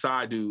definitely the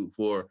side dude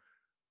for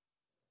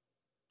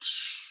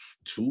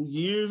 2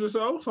 years or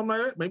so, something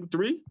like that, maybe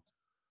 3.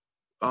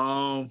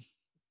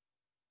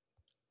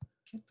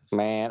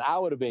 Man, I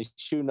would have been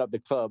shooting up the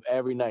club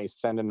every night,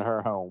 sending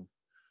her home.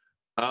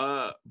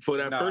 For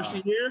that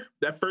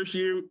first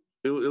year,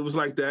 it was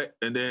like that,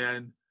 and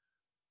then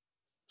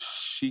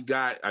she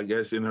got, I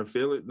guess, in her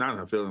feeling, not in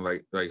her feeling,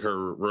 like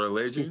her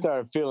religion. She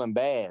started feeling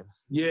bad.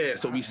 Yeah,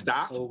 so we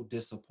stopped. So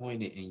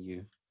disappointed in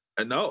you.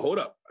 And no, hold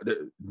up.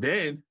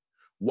 Then,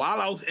 while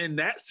I was in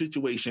that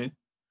situation,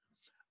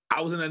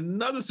 I was in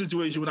another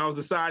situation when I was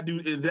the side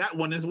dude in that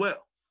one as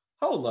well.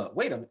 Hold up,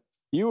 wait a minute.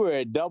 You were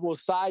a double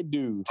side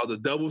dude. I was a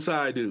double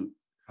side dude.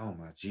 Oh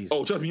my Jesus.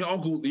 Oh, trust me, your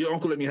uncle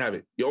let me have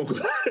it. Your uncle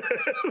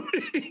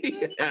let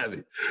me have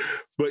it.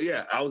 But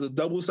yeah, I was a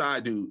double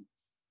side dude.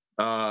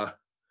 Plus,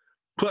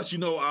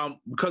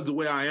 because of the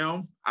way I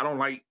am, I don't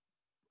like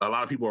a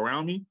lot of people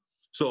around me.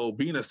 So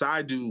being a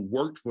side dude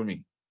worked for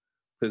me.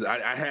 Because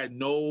I had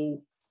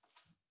no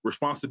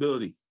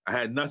responsibility. I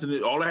had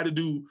nothing. All I had to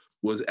do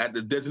was at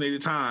the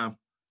designated time,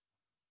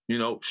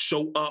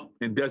 show up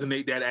and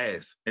designate that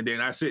ass. And then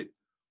that's it.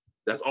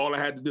 That's all I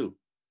had to do.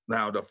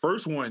 Now, the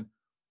first one,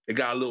 it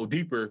got a little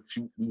deeper.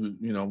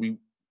 We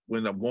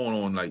ended up going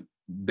on like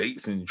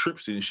dates and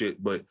trips and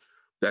shit. But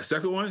that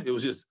second one, it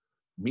was just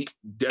meet,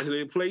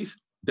 designated place,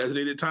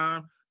 designated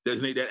time,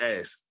 designate that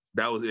ass.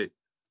 That was it.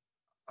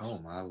 Oh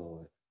my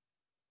Lord.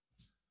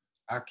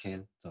 I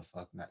can't the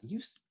fuck not.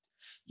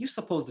 You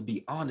supposed to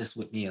be honest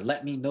with me and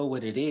let me know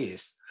what it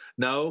is.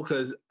 No,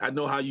 because I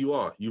know how you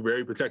are. You're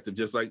very protective,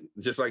 just like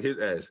his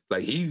ass.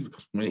 Like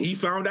when he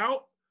found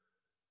out,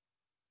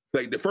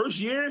 like the first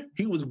year,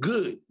 he was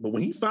good. But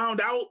when he found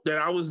out that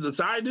I was the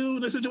side dude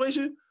in the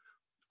situation,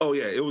 oh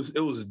yeah, it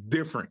was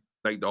different.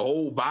 Like the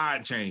whole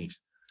vibe changed.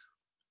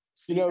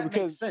 See, You know, that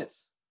because- makes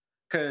sense.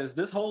 Because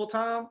this whole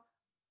time,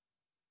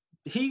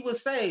 he would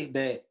say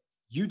that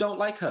you don't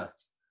like her.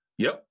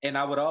 Yep. And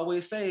I would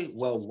always say,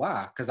 well,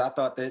 why? Because I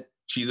thought that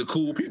She's a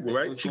cool people,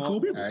 right? She cool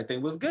people.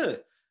 Everything was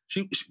good.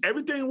 She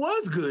everything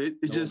was good.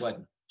 It's just it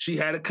wasn't. she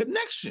had a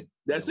connection.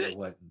 That's No, it. It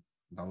wasn't.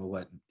 No, it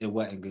wasn't. It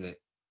wasn't good.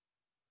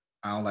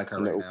 I don't like her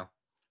No. right now.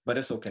 But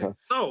it's okay.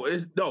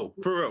 No,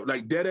 for real.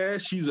 Like dead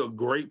ass, she's a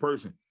great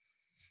person.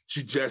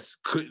 She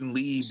just couldn't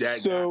leave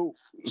that guy.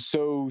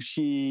 So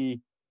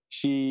she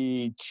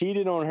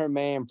cheated on her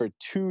man for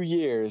 2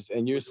 years,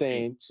 and you're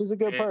saying she's a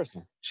good And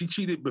person. She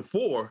cheated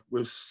before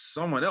with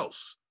someone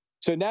else.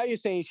 So now you're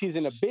saying she's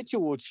an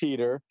habitual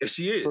cheater Yes,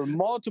 she is. for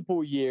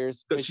multiple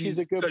years, but she's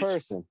a good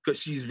person. Because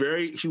she was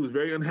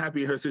very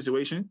unhappy in her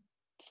situation.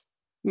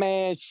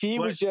 Man, she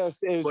was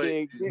just it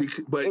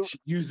was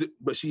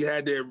But she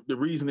had the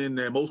reasoning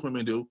that most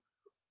women do.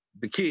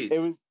 The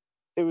kids.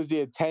 it was the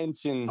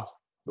attention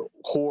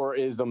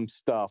whoreism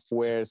stuff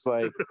where it's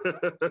like,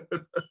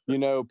 you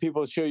know,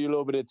 people show you a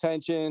little bit of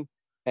attention,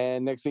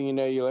 and next thing you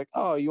know, you're like,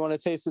 oh, you want a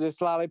taste of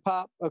this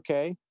lollipop?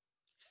 Okay.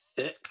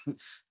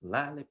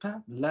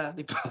 Lollipop.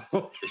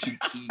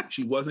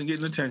 she wasn't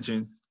getting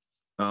attention.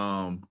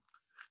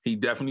 He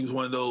definitely was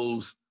one of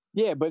those.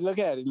 Yeah, but look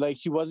at it. Like,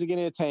 she wasn't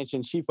getting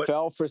attention. She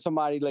fell for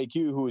somebody like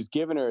you who was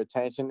giving her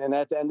attention. And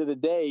at the end of the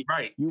day,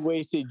 right, you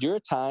wasted your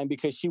time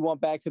because she went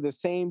back to the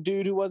same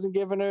dude who wasn't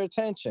giving her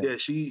attention. Yeah,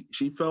 she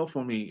fell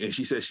for me, and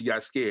she said she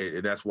got scared,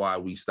 and that's why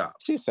we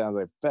stopped.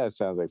 That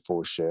sounds like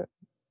full shit.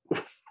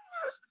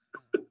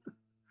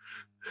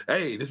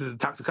 Hey, this is a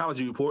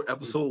Toxicology Report,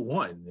 episode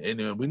 1,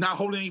 and we're not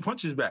holding any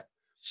punches back.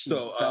 She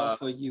fell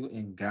for you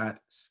and got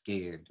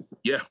scared.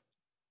 Yeah.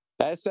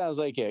 That sounds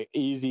like an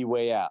easy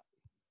way out.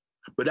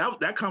 But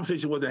that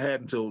conversation wasn't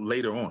had until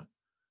later on,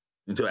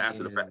 until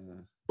after the fact.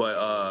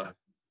 But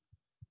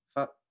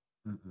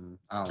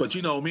but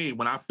you know me,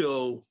 when I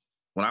feel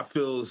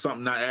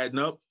something not adding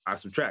up, I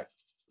subtract.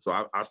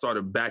 So I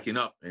started backing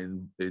up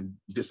and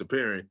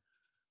disappearing.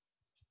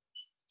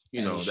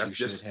 You know, that's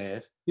just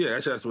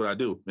that's what I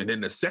do. And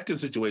then the second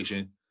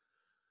situation,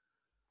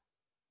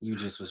 you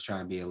just was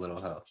trying to be a little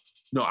hoe.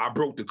 No, I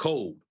broke the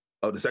code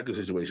of the second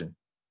situation.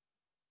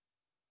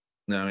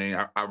 You know what I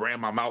mean? I ran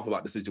my mouth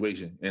about the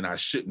situation, and I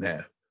shouldn't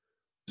have.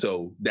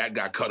 So that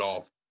got cut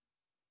off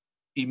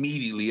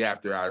immediately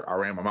after I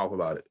ran my mouth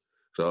about it.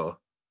 So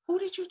who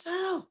did you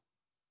tell?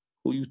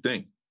 Who you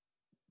think?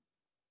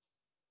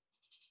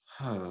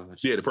 Oh,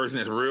 yeah, the person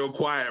that's real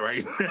quiet,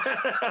 right?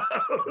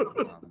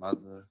 My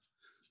mother.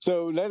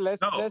 So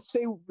let's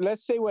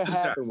say what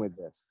happened with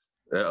this.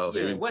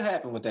 What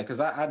happened with that?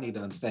 Because I need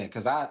to understand.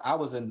 Because I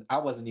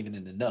wasn't even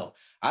in the know.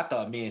 I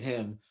thought me and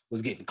him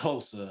was getting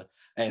closer.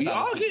 We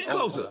all getting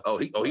closer. Oh,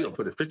 he gonna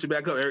put the picture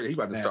back up. He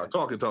about to start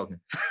talking.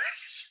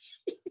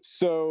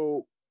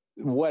 So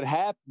what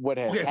happened?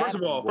 Okay, first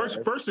of all,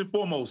 first and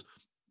foremost,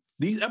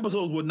 these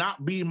episodes will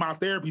not be my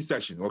therapy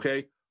section.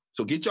 Okay,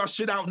 so get y'all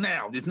shit out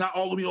now. It's not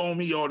all gonna be on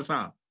me all the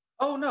time.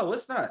 Oh no,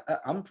 it's not.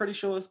 I'm pretty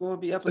sure it's going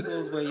to be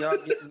episodes where y'all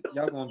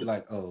going to be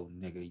like, "Oh,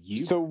 nigga,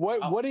 you." So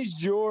what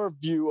is your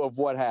view of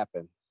what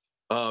happened?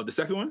 The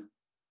second one.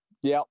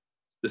 Yep.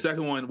 The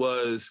second one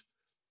was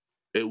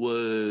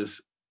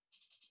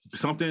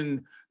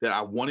something that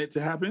I wanted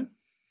to happen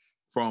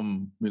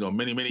from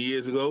many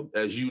years ago.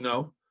 As you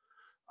know,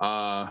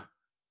 I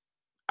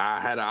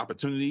had an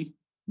opportunity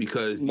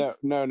because no.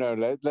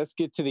 Let's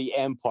get to the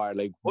end part.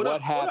 Like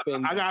what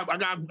happened? I got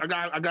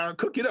to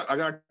cook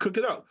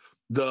it up.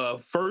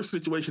 The first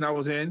situation I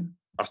was in,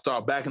 I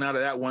started backing out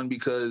of that one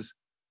because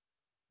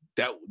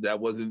that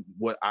wasn't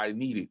what I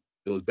needed.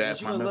 It was bad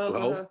for my mental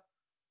health.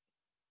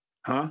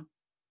 Huh?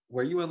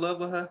 Were you in love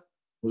with her?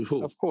 With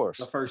who? Of course.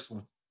 The first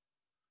one.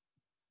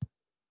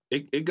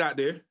 It got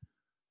there.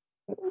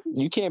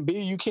 You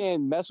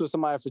can't mess with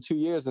somebody for 2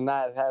 years and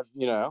not have,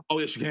 Oh,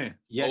 yes, you can.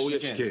 Yes, you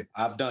can.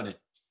 I've done it.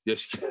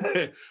 Yes, you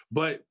can.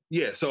 But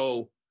yeah,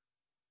 so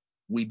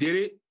we did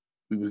it.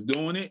 We was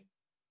doing it,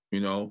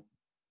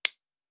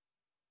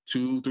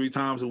 2-3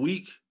 times a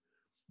week.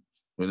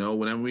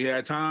 Whenever we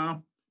had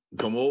time,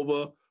 come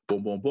over,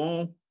 boom, boom,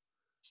 boom.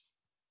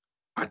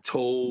 I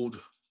told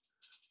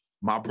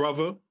my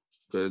brother,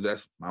 because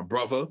that's my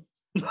brother.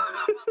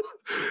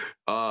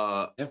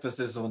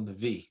 Emphasis on the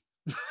V.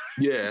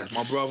 Yeah,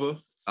 my brother.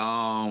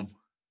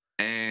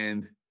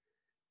 And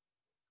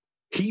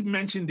he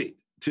mentioned it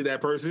to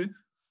that person.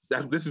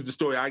 This is the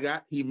story I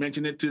got. He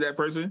mentioned it to that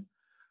person.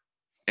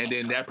 And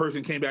then that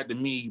person came back to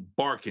me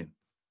barking.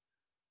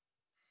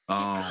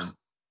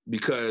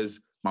 Because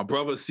my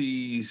brother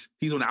he's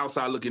on the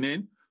outside looking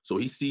in, so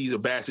he sees a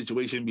bad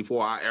situation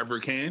before I ever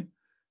can.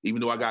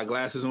 Even though I got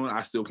glasses on,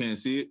 I still can't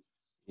see it.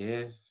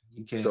 Yeah,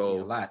 you can't see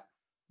a lot.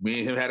 Me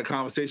and him had a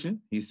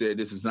conversation. He said,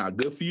 "This is not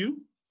good for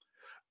you."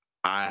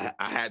 I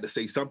had to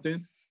say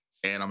something,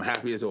 and I'm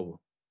happy it's over.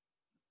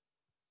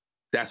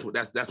 That's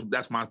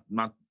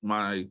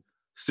my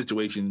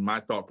situation, my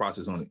thought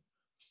process on it.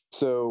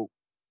 So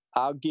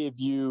I'll give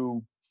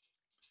you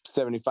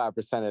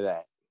 75% of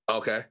that.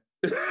 Okay.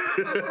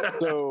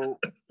 So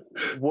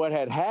what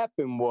had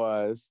happened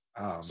was,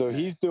 so man.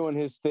 he's doing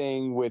his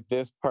thing with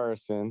this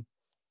person,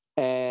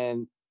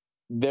 and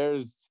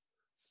there's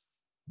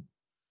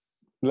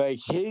like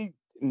he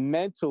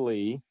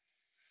mentally,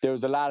 there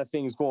was a lot of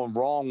things going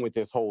wrong with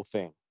this whole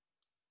thing,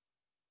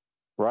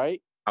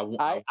 right? I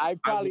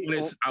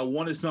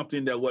wanted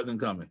something that wasn't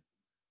coming.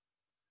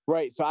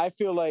 Right. So I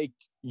feel like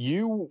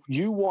you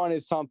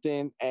wanted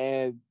something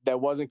and that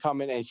wasn't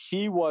coming, and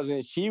she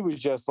wasn't. She was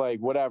just like,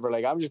 whatever.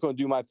 Like, I'm just going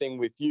to do my thing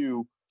with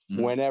you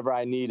whenever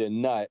I need a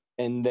nut.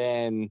 And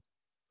then,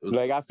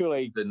 like, I feel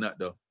like the nut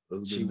though.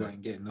 She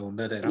wasn't getting no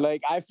nut at all.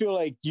 Like, I feel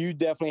like you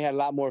definitely had a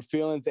lot more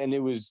feelings, and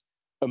it was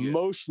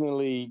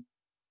emotionally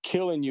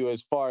killing you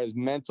as far as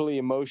mentally,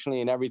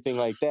 emotionally, and everything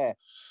like that.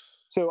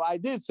 So I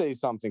did say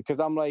something because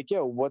I'm like,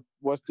 yo,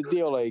 what's the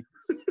deal? Like,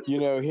 you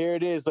know, here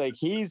it is. Like,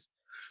 he's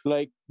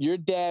like, your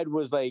dad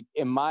was like,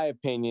 in my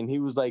opinion, he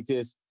was like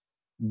this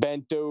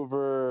bent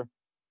over,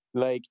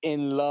 like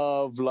in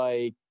love,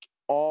 like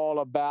all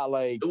about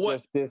like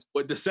just this.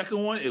 But the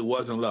second one, it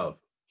wasn't love.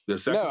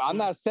 No, I'm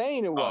not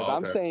saying it was. Oh, okay.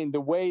 I'm saying the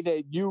way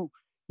that you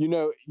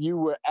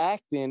were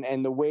acting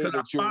and the way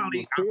that you were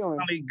feeling.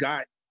 I finally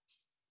got.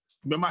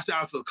 Remember, I said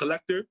I was a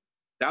collector.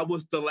 That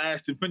was the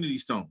last Infinity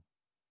Stone,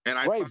 and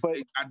I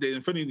did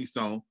Infinity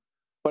Stone.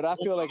 But I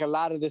feel like a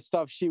lot of the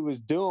stuff she was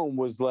doing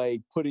was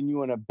like putting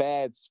you in a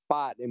bad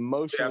spot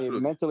emotionally,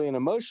 mentally, and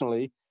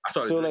emotionally.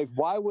 So like,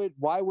 why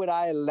would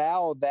I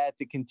allow that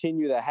to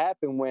continue to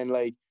happen when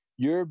like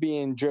you're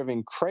being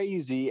driven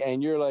crazy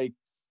and you're like,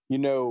 you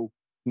know,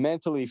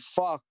 mentally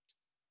fucked,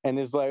 and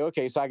it's like,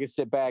 okay, so I can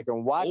sit back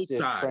and watch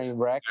this train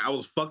wreck. I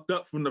was fucked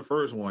up from the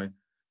first one,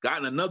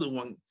 gotten another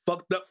one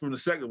fucked up from the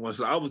second one,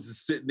 so I was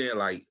just sitting there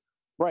like,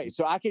 right.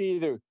 So I could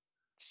either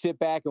sit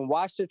back and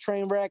watch the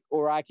train wreck,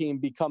 or I can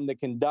become the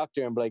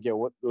conductor and be like,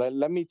 yo,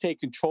 let me take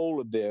control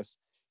of this.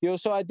 You know,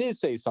 so I did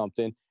say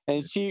something,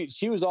 and she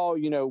was all,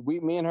 you know,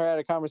 me and her had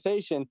a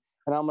conversation,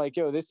 and I'm like,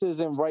 yo, this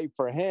isn't right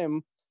for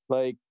him.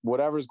 Like,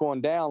 whatever's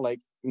going down, like,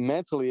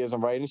 mentally isn't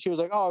right. And she was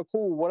like, oh,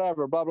 cool,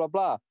 whatever, blah, blah,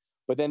 blah.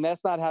 But then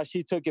that's not how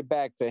she took it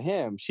back to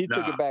him. She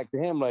took it back to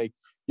him like,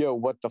 yo,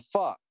 what the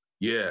fuck?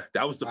 Yeah,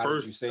 that was the Why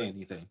first. Did you say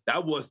anything?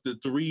 That was the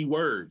 3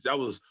 words. That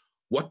was,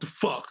 what the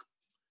fuck?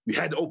 You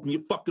had to open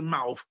your fucking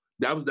mouth.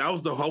 That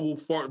was the whole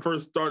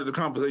first start of the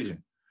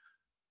conversation.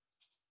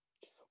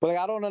 But like,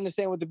 I don't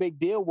understand what the big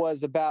deal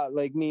was about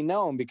like me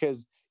knowing,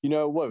 because, you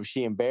know, what was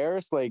she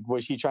embarrassed? Like,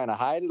 was she trying to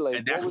hide it? Like,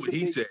 and that's what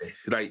he said.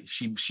 Like,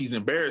 she's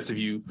embarrassed of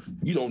you.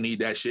 You don't need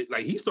that shit.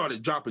 Like, he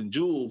started dropping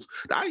jewels.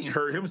 I ain't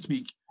heard him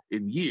speak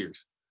in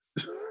years.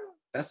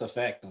 That's a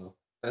fact, though.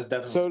 That's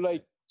definitely so.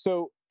 Like,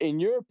 so in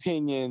your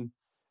opinion,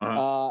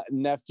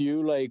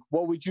 nephew, like,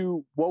 what would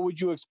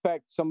you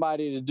expect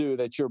somebody to do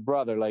that's your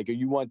brother? Like,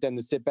 you want them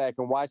to sit back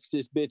and watch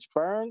this bitch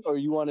burn, or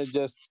you want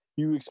to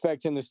you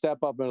expect him to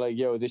step up and like,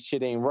 yo, this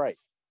shit ain't right?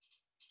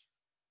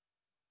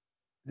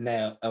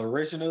 Now,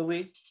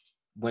 originally,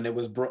 when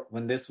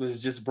this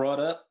was just brought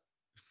up,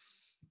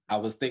 I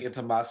was thinking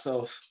to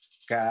myself,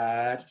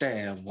 God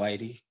damn,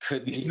 Whitey,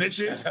 couldn't you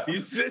snitching? You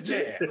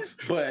snitching? Yeah,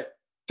 but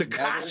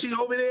Tekashi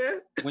over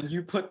there. When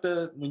you put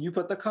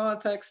the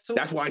context to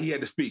that's why he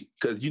had to speak,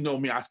 because you know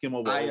me, I skim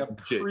over. I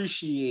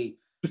appreciate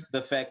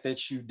the fact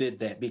that you did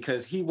that,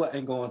 because he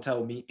wasn't going to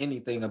tell me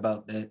anything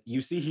about that. You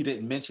see, he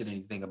didn't mention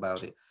anything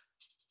about it.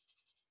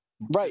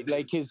 Right,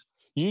 like his,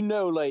 you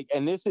know, like,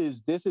 and this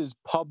is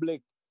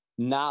public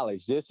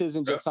knowledge. This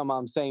isn't just something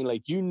I'm saying.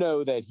 Like, you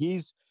know that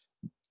he's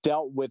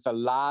dealt with a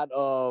lot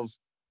of,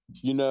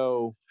 you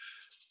know,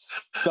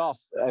 stuff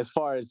as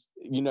far as,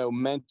 you know,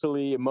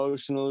 mentally,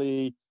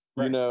 emotionally,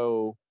 you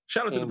know,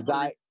 shout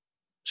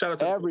out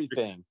to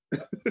everything.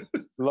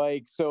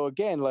 Like, so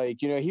again,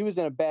 like, you know, he was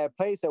in a bad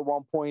place at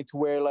one point to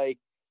where like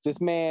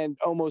this man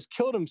almost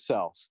killed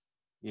himself.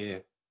 Yeah.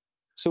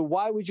 So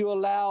why would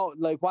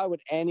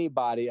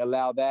anybody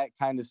allow that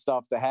kind of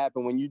stuff to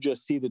happen when you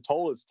just see the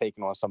toll it's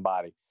taking on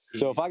somebody?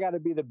 So if I got to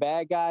be the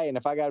bad guy, and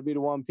if I got to be the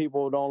one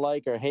people don't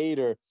like or hate,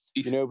 or,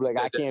 you know, like,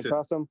 I can't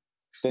trust them,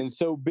 then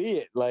so be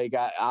it. Like,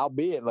 I'll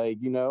be it. Like,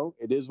 you know,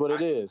 it is what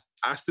it is.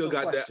 I still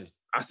got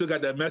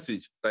that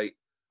message. Like,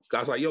 I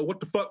was like, yo,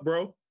 what the fuck,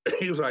 bro?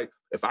 He was like,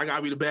 if I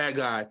gotta be the bad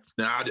guy,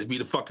 then I'll just be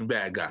the fucking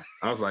bad guy.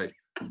 I was like,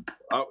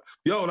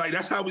 yo, like,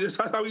 that's how we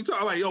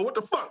talk. Like, yo, what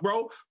the fuck,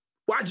 bro?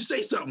 Why'd you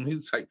say something? He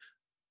was like,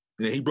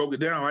 and then he broke it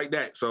down like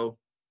that. So,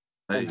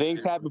 and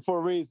things happen for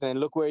a reason, and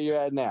look where you're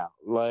at now.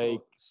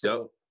 Like,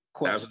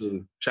 question.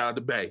 Absolutely. Shout out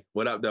to Bay.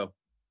 What up, though?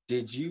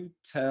 Did you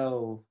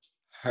tell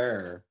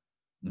her,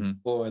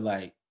 or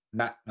like,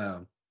 not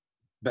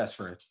best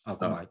friend,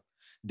 Uncle Mike,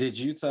 did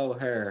you tell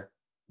her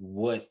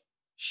what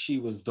she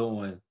was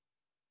doing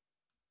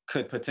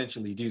could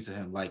potentially do to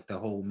him, like the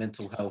whole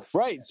mental health?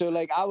 Right. So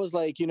like, I was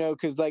like, you know,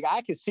 because like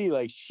I could see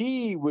like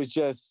she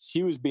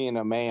was being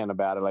a man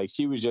about it. Like,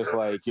 she was just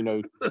like, you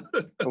know,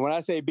 when I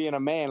say being a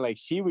man, like,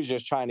 she was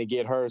just trying to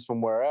get hers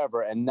from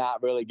wherever and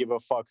not really give a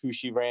fuck who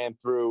she ran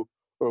through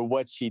or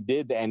what she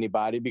did to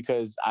anybody,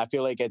 because I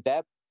feel like at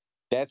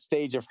that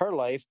stage of her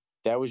life,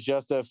 that was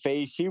just a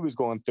phase she was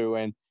going through.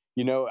 And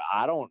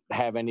I don't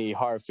have any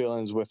hard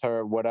feelings with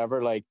her,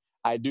 whatever. Like,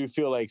 I do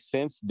feel like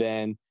since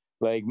then,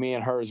 like, me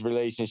and her's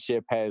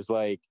relationship has,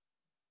 like,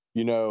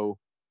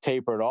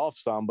 tapered off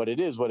some, but it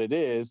is what it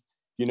is,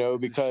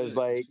 because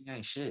like, she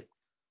ain't shit.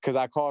 Because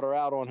I called her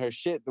out on her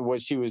shit,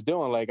 what she was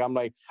doing. Like, I'm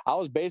like, I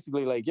was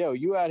basically like, yo,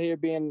 you out here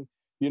being,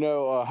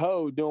 a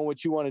hoe, doing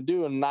what you want to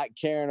do and not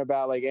caring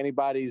about like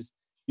anybody's,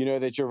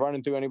 that you're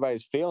running through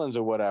anybody's feelings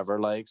or whatever.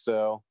 Like,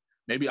 so.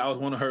 Maybe I was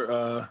one of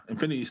her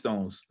Infinity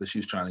Stones that she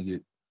was trying to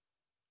get.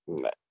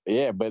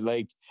 Yeah, but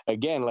like,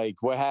 again, like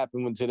what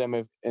happened to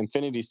them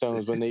Infinity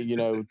Stones when they,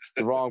 the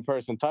wrong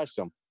person touched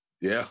them?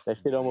 Yeah. That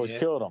shit almost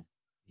killed them.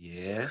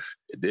 Yeah.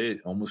 It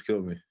did. Almost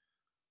killed me.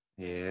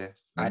 Yeah.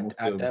 I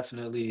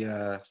definitely...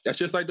 That's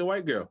just like the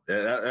white girl.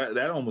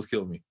 That almost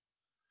killed me.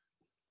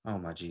 Oh,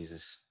 my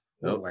Jesus.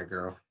 What white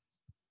girl?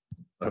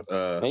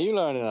 Man, you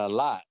learning a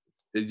lot.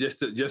 It's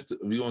just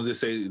we're going to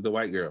just say the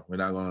white girl. We're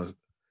not going to...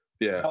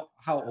 Yeah.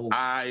 How old?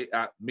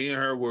 Me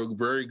and her were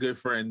very good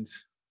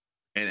friends.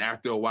 And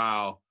after a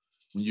while,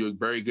 when you're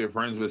very good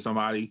friends with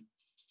somebody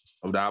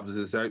of the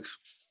opposite sex,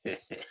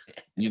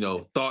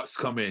 thoughts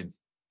come in.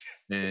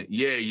 And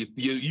yeah,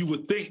 you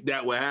would think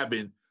that would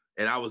happen.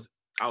 And I was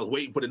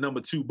waiting for the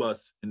number 2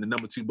 bus, and the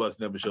number 2 bus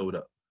never showed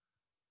up.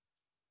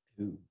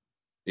 Ooh.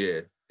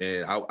 Yeah.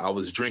 And I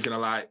was drinking a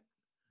lot.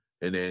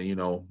 And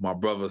then, my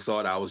brother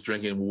saw that I was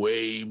drinking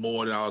way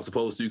more than I was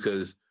supposed to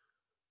because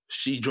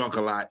she drunk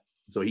a lot.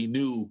 So he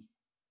knew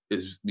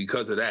it's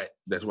because of that.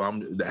 That's why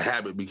the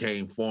habit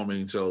became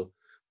forming. So,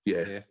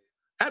 yeah.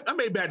 I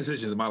made bad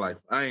decisions in my life.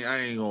 I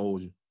ain't gonna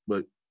hold you.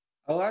 But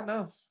I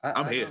know.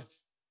 I'm here. Know.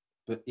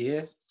 But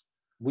yeah,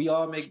 we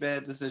all make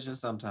bad decisions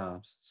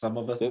sometimes. Some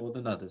of us more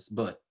than others.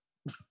 But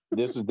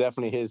this was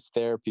definitely his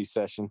therapy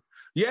session.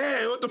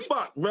 Yeah, what the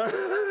fuck, bro?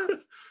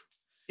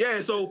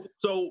 Yeah, so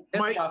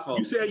Mike,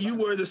 you said you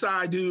were the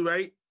side dude,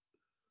 right?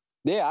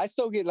 Yeah, I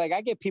still get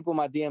I get people in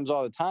my DMs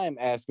all the time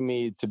asking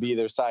me to be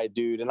their side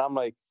dude, and I'm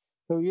like,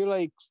 yo, you're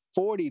like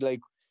 40,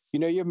 like,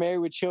 you're married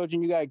with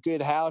children, you got a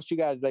good house, you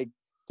got like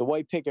the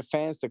white picket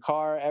fence, the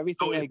car,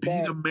 everything like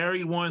that. The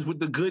married ones with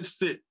the good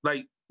shit,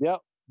 like,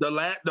 yep. The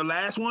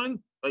last one,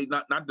 like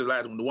not the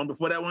last one, the one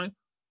before that one,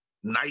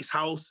 nice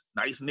house,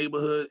 nice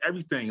neighborhood,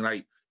 everything.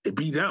 Like, it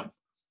be them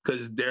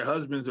because their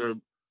husbands are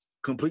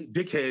complete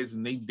dickheads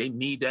and they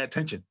need that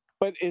attention.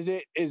 But is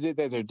it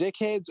that they're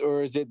dickheads,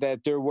 or is it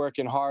that they're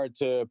working hard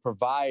to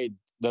provide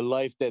the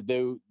life that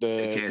the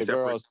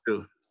girls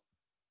too.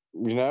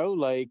 You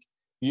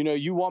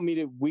want me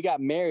to, we got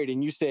married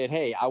and you said,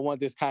 hey, I want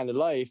this kind of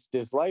life,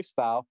 this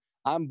lifestyle.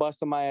 I'm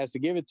busting my ass to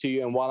give it to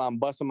you. And while I'm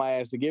busting my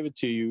ass to give it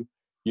to you,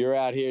 you're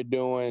out here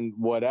doing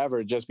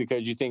whatever just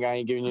because you think I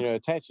ain't giving you no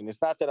attention.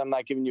 It's not that I'm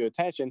not giving you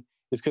attention.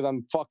 It's because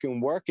I'm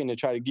fucking working to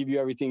try to give you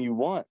everything you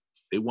want.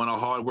 They want a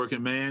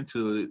hardworking man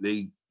till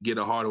they get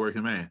a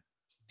hardworking man.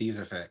 These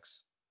are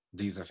facts.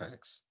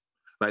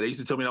 Like, they used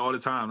to tell me that all the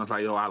time. I was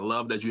like, yo, I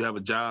love that you have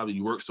a job and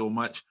you work so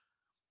much.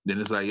 Then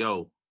it's like,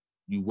 yo,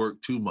 you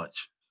work too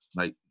much.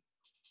 Like,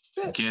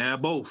 you can't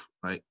have both.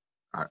 Like,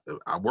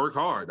 I work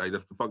hard. Like,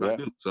 that's the fuck I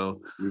do.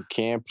 So you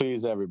can't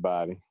please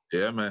everybody.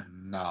 Yeah, man.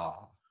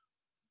 No.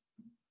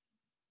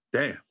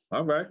 Damn.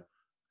 All right.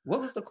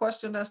 What was the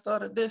question that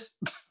started this?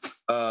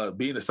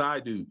 Being a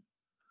side dude.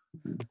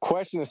 The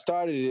question that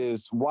started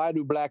is, why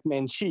do black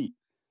men cheat?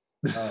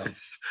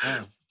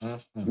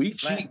 We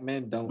cheat.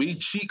 Men don't. We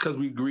cheat because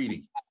we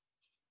greedy.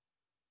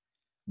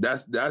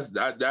 That's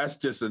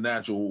just a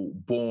natural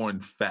born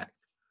fact.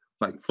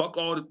 Like, fuck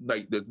all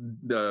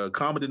the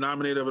common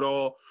denominator of it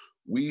all.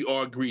 We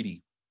are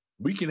greedy.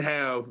 We can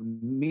have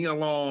Nia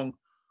Long,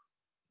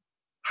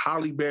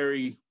 Halle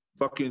Berry,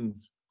 fucking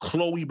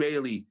Chloe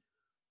Bailey,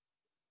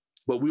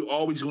 but we're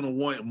always gonna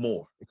want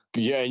more.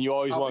 Yeah, and you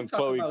always want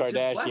Khloe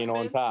Kardashian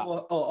on top.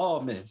 Or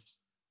all men?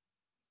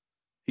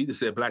 He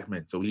just said black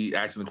men, so he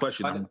asking the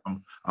question.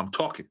 I'm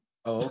talking.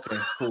 Oh, okay,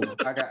 cool.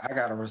 I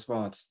got a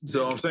response.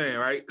 So I'm saying,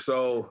 right?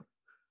 So,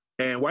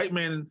 and white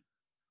men,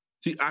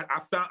 see, I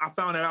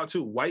found that out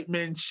too. White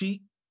men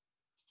cheat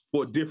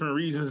for different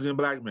reasons than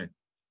black men.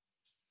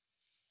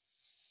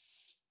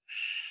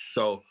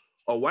 So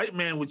a white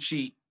man would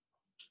cheat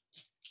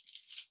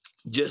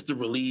just to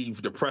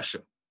relieve the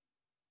pressure.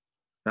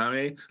 You know what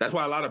I mean? That's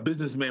why a lot of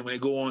businessmen, when they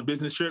go on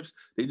business trips,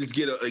 they just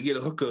get a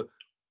hooker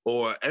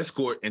or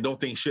escort and don't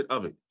think shit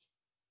of it.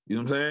 You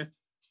know what I'm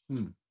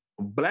saying?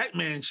 Black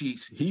man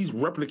cheats, he's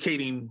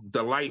replicating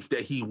the life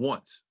that he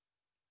wants.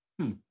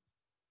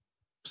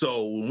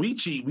 So when we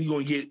cheat, we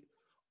gonna get,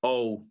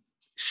 oh,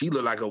 she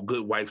look like a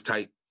good wife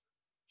type,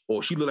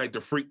 or she look like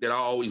the freak that I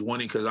always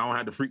wanted because I don't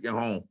have the freak at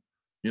home.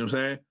 You know what I'm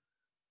saying?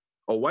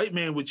 A white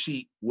man would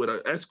cheat with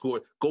an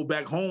escort, go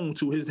back home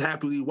to his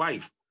happily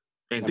wife,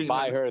 and think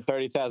buy her a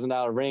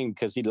 $30,000 ring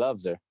because he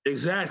loves her.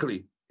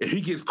 Exactly. If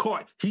he gets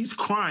caught, he's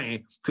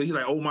crying because he's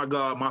like, oh my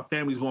God, my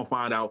family's gonna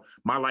find out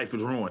my life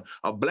is ruined.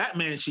 A black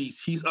man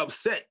cheats, he's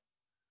upset,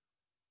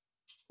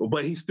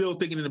 but he's still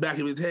thinking in the back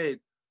of his head,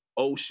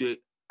 oh shit,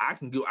 I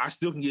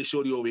still can get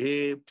shorty over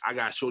here. I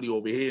got shorty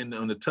over here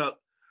on the tuck.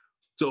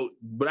 So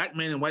black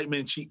men and white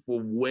men cheat for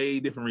way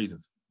different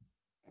reasons.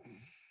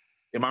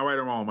 Am I right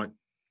or wrong, Mike?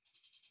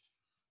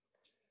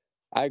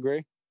 I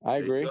agree.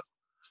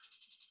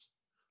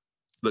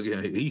 Look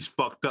at him. He's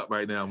fucked up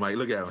right now, Mike.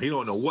 Look at him. He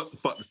don't know what the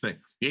fuck to think.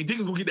 You ain't think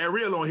he was going to get that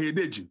real on here,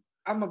 did you?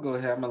 I'm going to go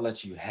ahead. I'm going to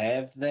let you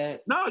have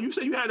that. No, you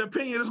said you had an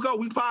opinion. Let's go.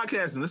 We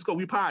podcasting. Let's go.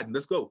 We podding.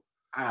 Let's go.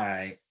 All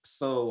right.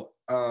 So,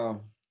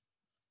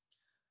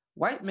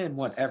 white men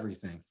want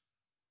everything.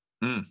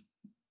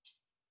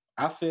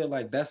 I feel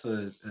like that's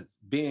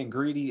being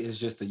greedy is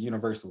just a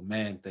universal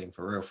man thing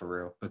for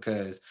real.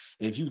 Because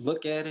if you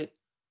look at it,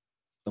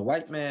 the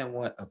white man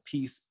want a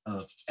piece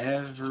of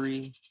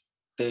everything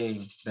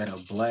that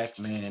a black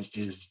man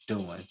is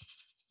doing.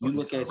 You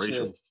look at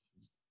racial.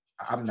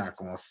 I'm not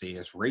going to say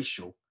it's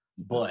racial,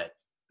 but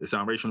it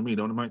sounds racial to me,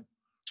 don't it, Mike?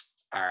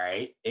 All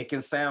right, it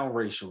can sound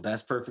racial.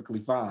 That's perfectly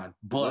fine.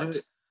 But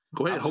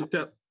go ahead,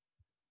 Hotep.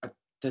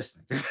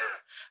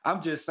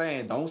 I'm just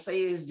saying, don't say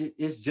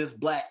it's just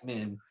black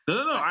men.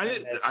 No.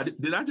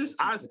 I just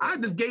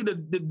gave the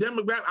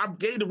demographic. I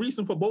gave the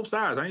reason for both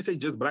sides. I didn't say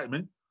just black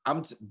men.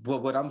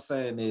 But what I'm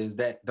saying is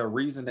that the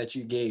reason that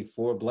you gave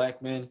for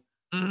black men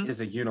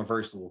is a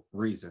universal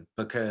reason,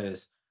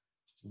 because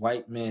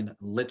white men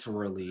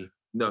literally.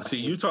 No, see,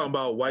 you talking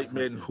about white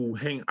men who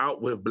hang out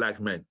with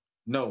black men.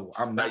 No,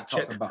 I'm not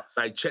talking about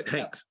like Chet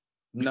Hanks.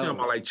 No, talking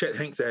about like Chet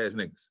Hanks ass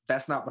niggas.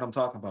 That's not what I'm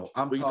talking about.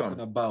 I'm talking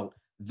about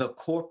the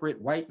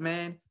corporate white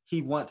man.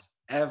 He wants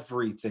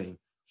everything.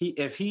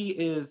 If he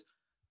is,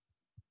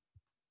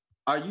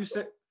 are you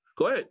sick?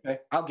 Go ahead.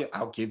 Okay,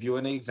 I'll give you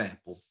an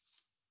example.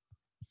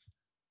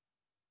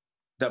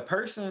 The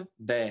person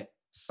that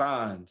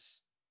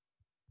signs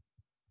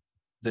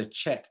the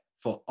check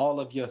for all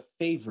of your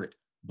favorite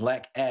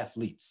black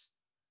athletes,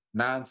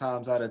 9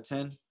 times out of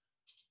 10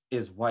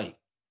 is white.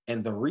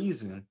 And the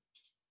reason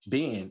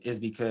being is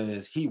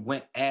because he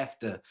went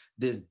after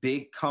this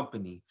big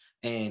company,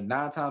 and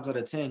 9 times out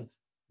of 10,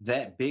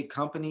 that big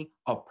company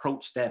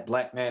approached that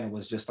black man and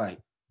was just like,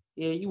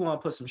 yeah, you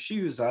want to put some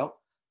shoes out?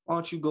 Why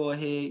don't you go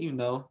ahead,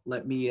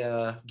 let me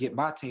get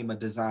my team of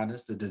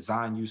designers to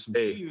design you some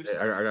shoes. Hey,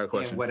 I got a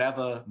question. And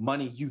whatever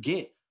money you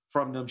get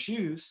from them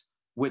shoes,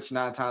 which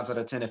 9 times out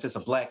of 10, if it's a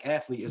black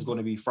athlete, is going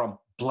to be from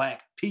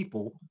black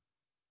people,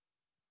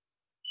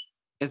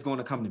 it's going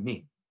to come to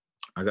me.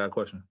 I got a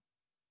question.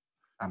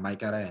 I might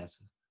got an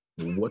answer.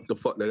 What the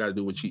fuck they got to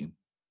do with cheating?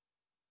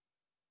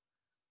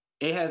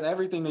 It has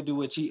everything to do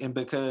with cheating,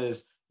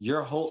 because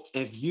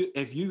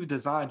if you've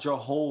designed your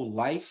whole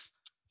life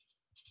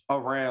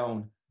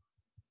around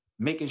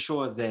making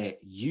sure that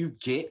you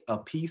get a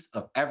piece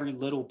of every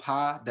little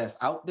pie that's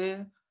out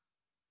there,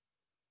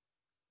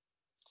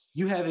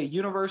 you have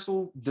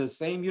the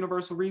same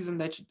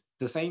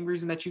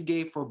reason that you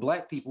gave for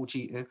black people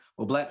cheating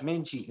or black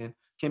men cheating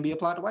can be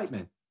applied to white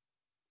men.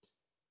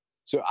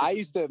 So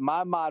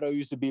my motto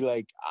used to be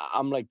like,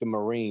 I'm like the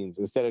Marines.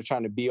 Instead of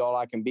trying to be all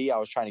I can be, I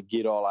was trying to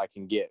get all I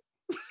can get.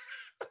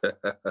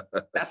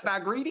 That's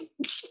not greedy.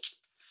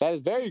 That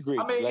is very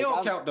greedy. I mean, you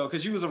don't count though,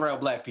 because you was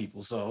around black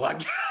people. So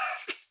like,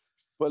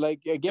 but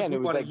like, again, it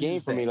was that game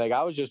for me. Like,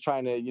 I was just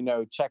trying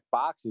to, check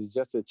boxes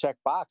just to check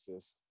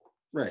boxes.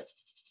 Right.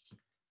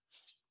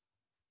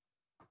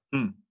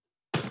 All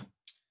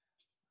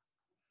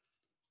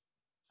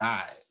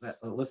right.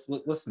 What's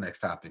the next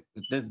topic?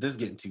 This is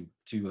getting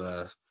too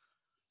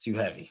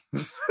heavy.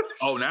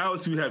 Oh, now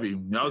it's too heavy.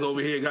 I was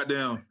over here,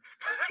 goddamn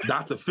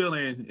Dr. Phil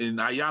and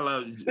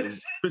Ayala,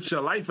 fix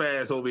your life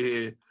ass over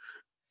here.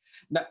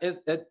 Now,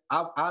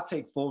 I'll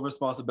take full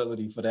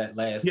responsibility for that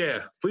last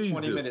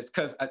 20 minutes.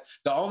 Because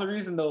the only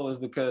reason, though, is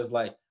because,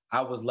 like,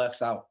 I was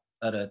left out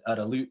of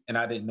the loop and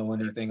I didn't know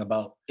anything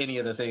about any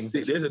of the things.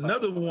 There's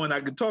another one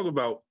I could talk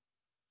about,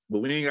 but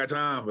we ain't got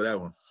time for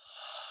that one.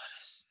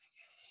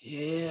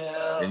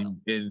 Yeah.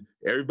 And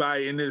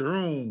everybody in this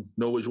room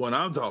know which one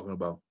I'm talking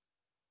about.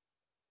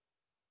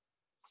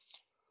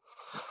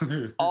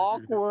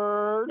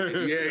 Awkward.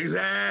 Yeah,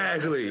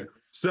 exactly.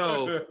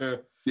 So,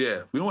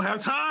 yeah, we don't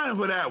have time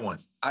for that one.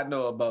 I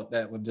know about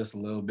that one just a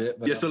little bit.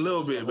 But just a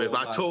little bit. But if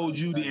I told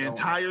you the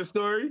entire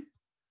story,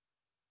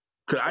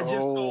 because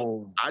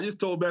I just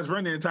told best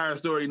friend the entire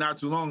story not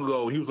too long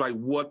ago. He was like,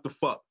 what the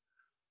fuck?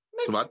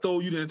 So if I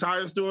told you the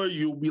entire story,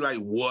 you'll be like,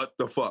 what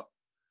the fuck?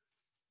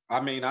 I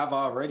mean, I've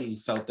already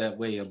felt that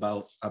way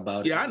about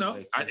yeah, I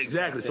know.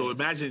 Exactly. So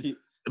imagine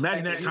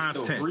that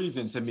times 10.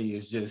 Breathing to me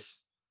is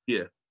just...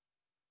 Yeah.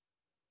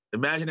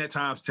 Imagine that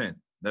times 10.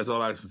 That's all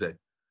I can say.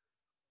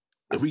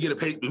 If we get a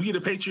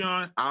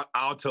Patreon,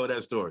 I'll tell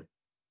that story.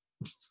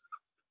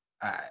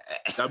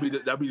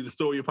 That'll be the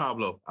story of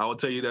Pablo. I will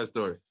tell you that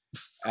story.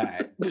 All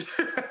right.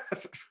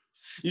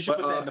 You should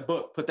put that in the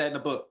book. Put that in the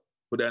book.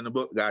 Put that in the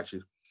book. Got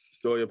you.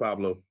 Story of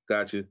Pablo.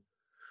 Got you.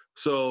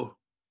 So,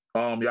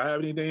 y'all have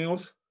anything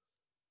else?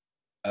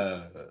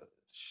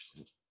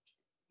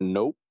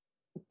 Nope.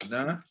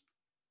 Nah.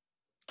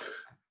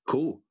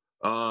 Cool.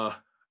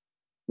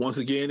 Once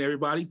again,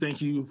 everybody,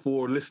 thank you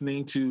for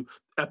listening to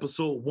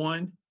episode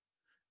 1.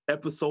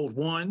 Episode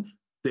 1,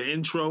 the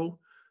intro.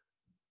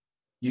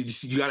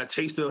 You got a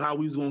taste of how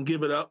we was gonna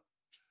give it up.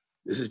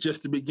 This is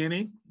just the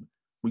beginning.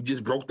 We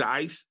just broke the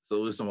ice,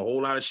 so there's a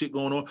whole lot of shit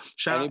going on.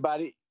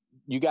 Anybody,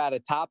 you got a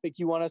topic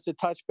you want us to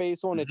touch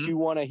base on that you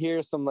want to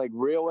hear some like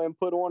real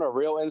input on or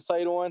real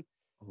insight on?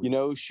 You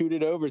know, shoot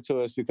it over to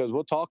us because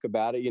we'll talk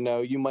about it. You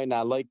know, you might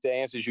not like the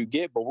answers you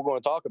get, but we're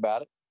going to talk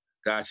about it.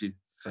 Got you.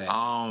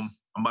 I'm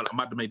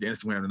about to make the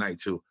Instagram tonight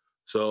too.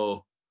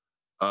 So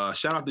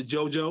shout out to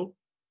JoJo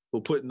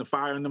for putting the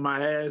fire into my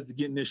ass to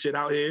getting this shit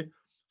out here.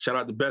 Shout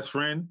out to Best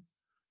Friend.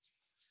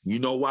 You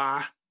know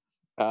why.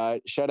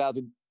 Shout out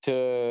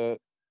to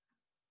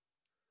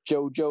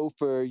JoJo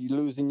for you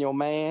losing your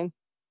man.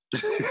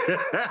 That's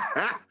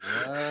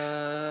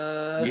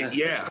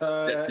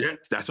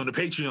on the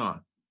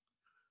Patreon.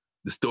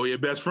 The story of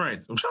Best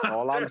Friend.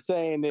 All I'm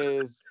saying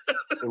is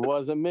it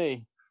wasn't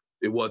me.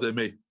 It wasn't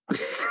me.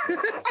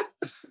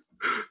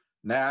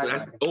 Now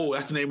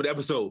that's the name of the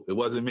episode. It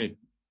wasn't me.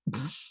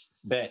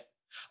 Bet.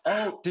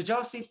 Oh, did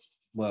y'all see?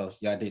 Well,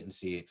 y'all didn't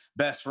see it.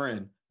 Best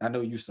Friend. I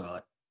know you saw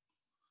it.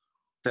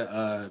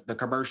 The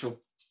commercial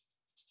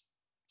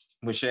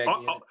with Shaggy.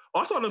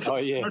 I saw the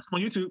commercial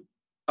on YouTube.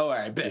 Oh,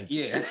 I bet.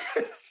 Yeah.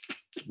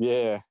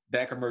 Yeah.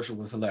 That commercial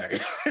was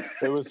hilarious.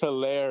 It was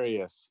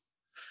hilarious.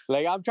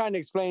 Like, I'm trying to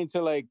explain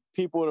to, like,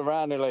 people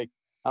around, they're like,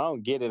 I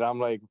don't get it. I'm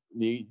like,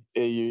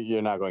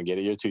 you're not going to get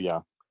it. You're too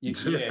young. You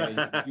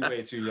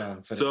way too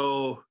young for that.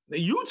 So,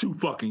 you too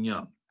fucking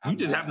young. You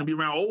just happen to be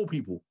around old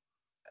people.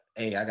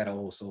 Hey, I got an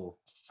old soul.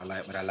 I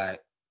like what I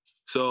like.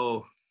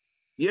 So,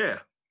 yeah.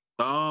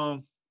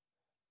 Shout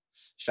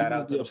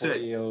out to the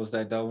 40-year-olds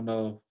that don't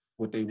know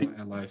what they want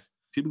in life.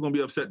 People going to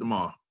be upset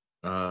tomorrow.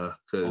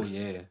 Because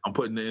I'm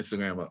putting the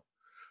Instagram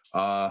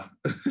up.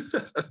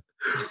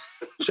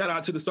 Shout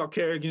out to the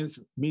Sarcarigans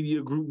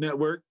Media Group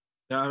Network.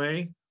 You know what I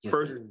mean? Yes,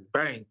 First, sir.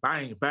 bang,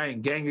 bang, bang.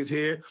 Gang is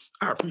here.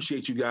 I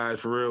appreciate you guys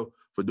for real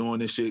for doing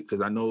this shit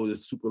because I know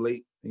it's super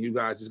late and you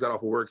guys just got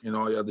off of work and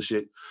all the other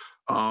shit.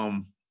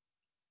 But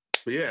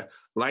yeah,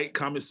 like,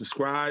 comment,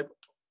 subscribe,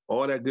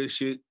 all that good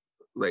shit.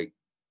 Like,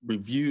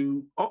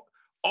 review, all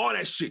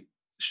that shit.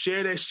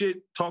 Share that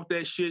shit, talk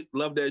that shit,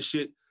 love that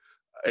shit.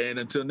 And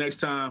until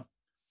next time,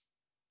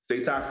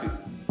 stay toxic.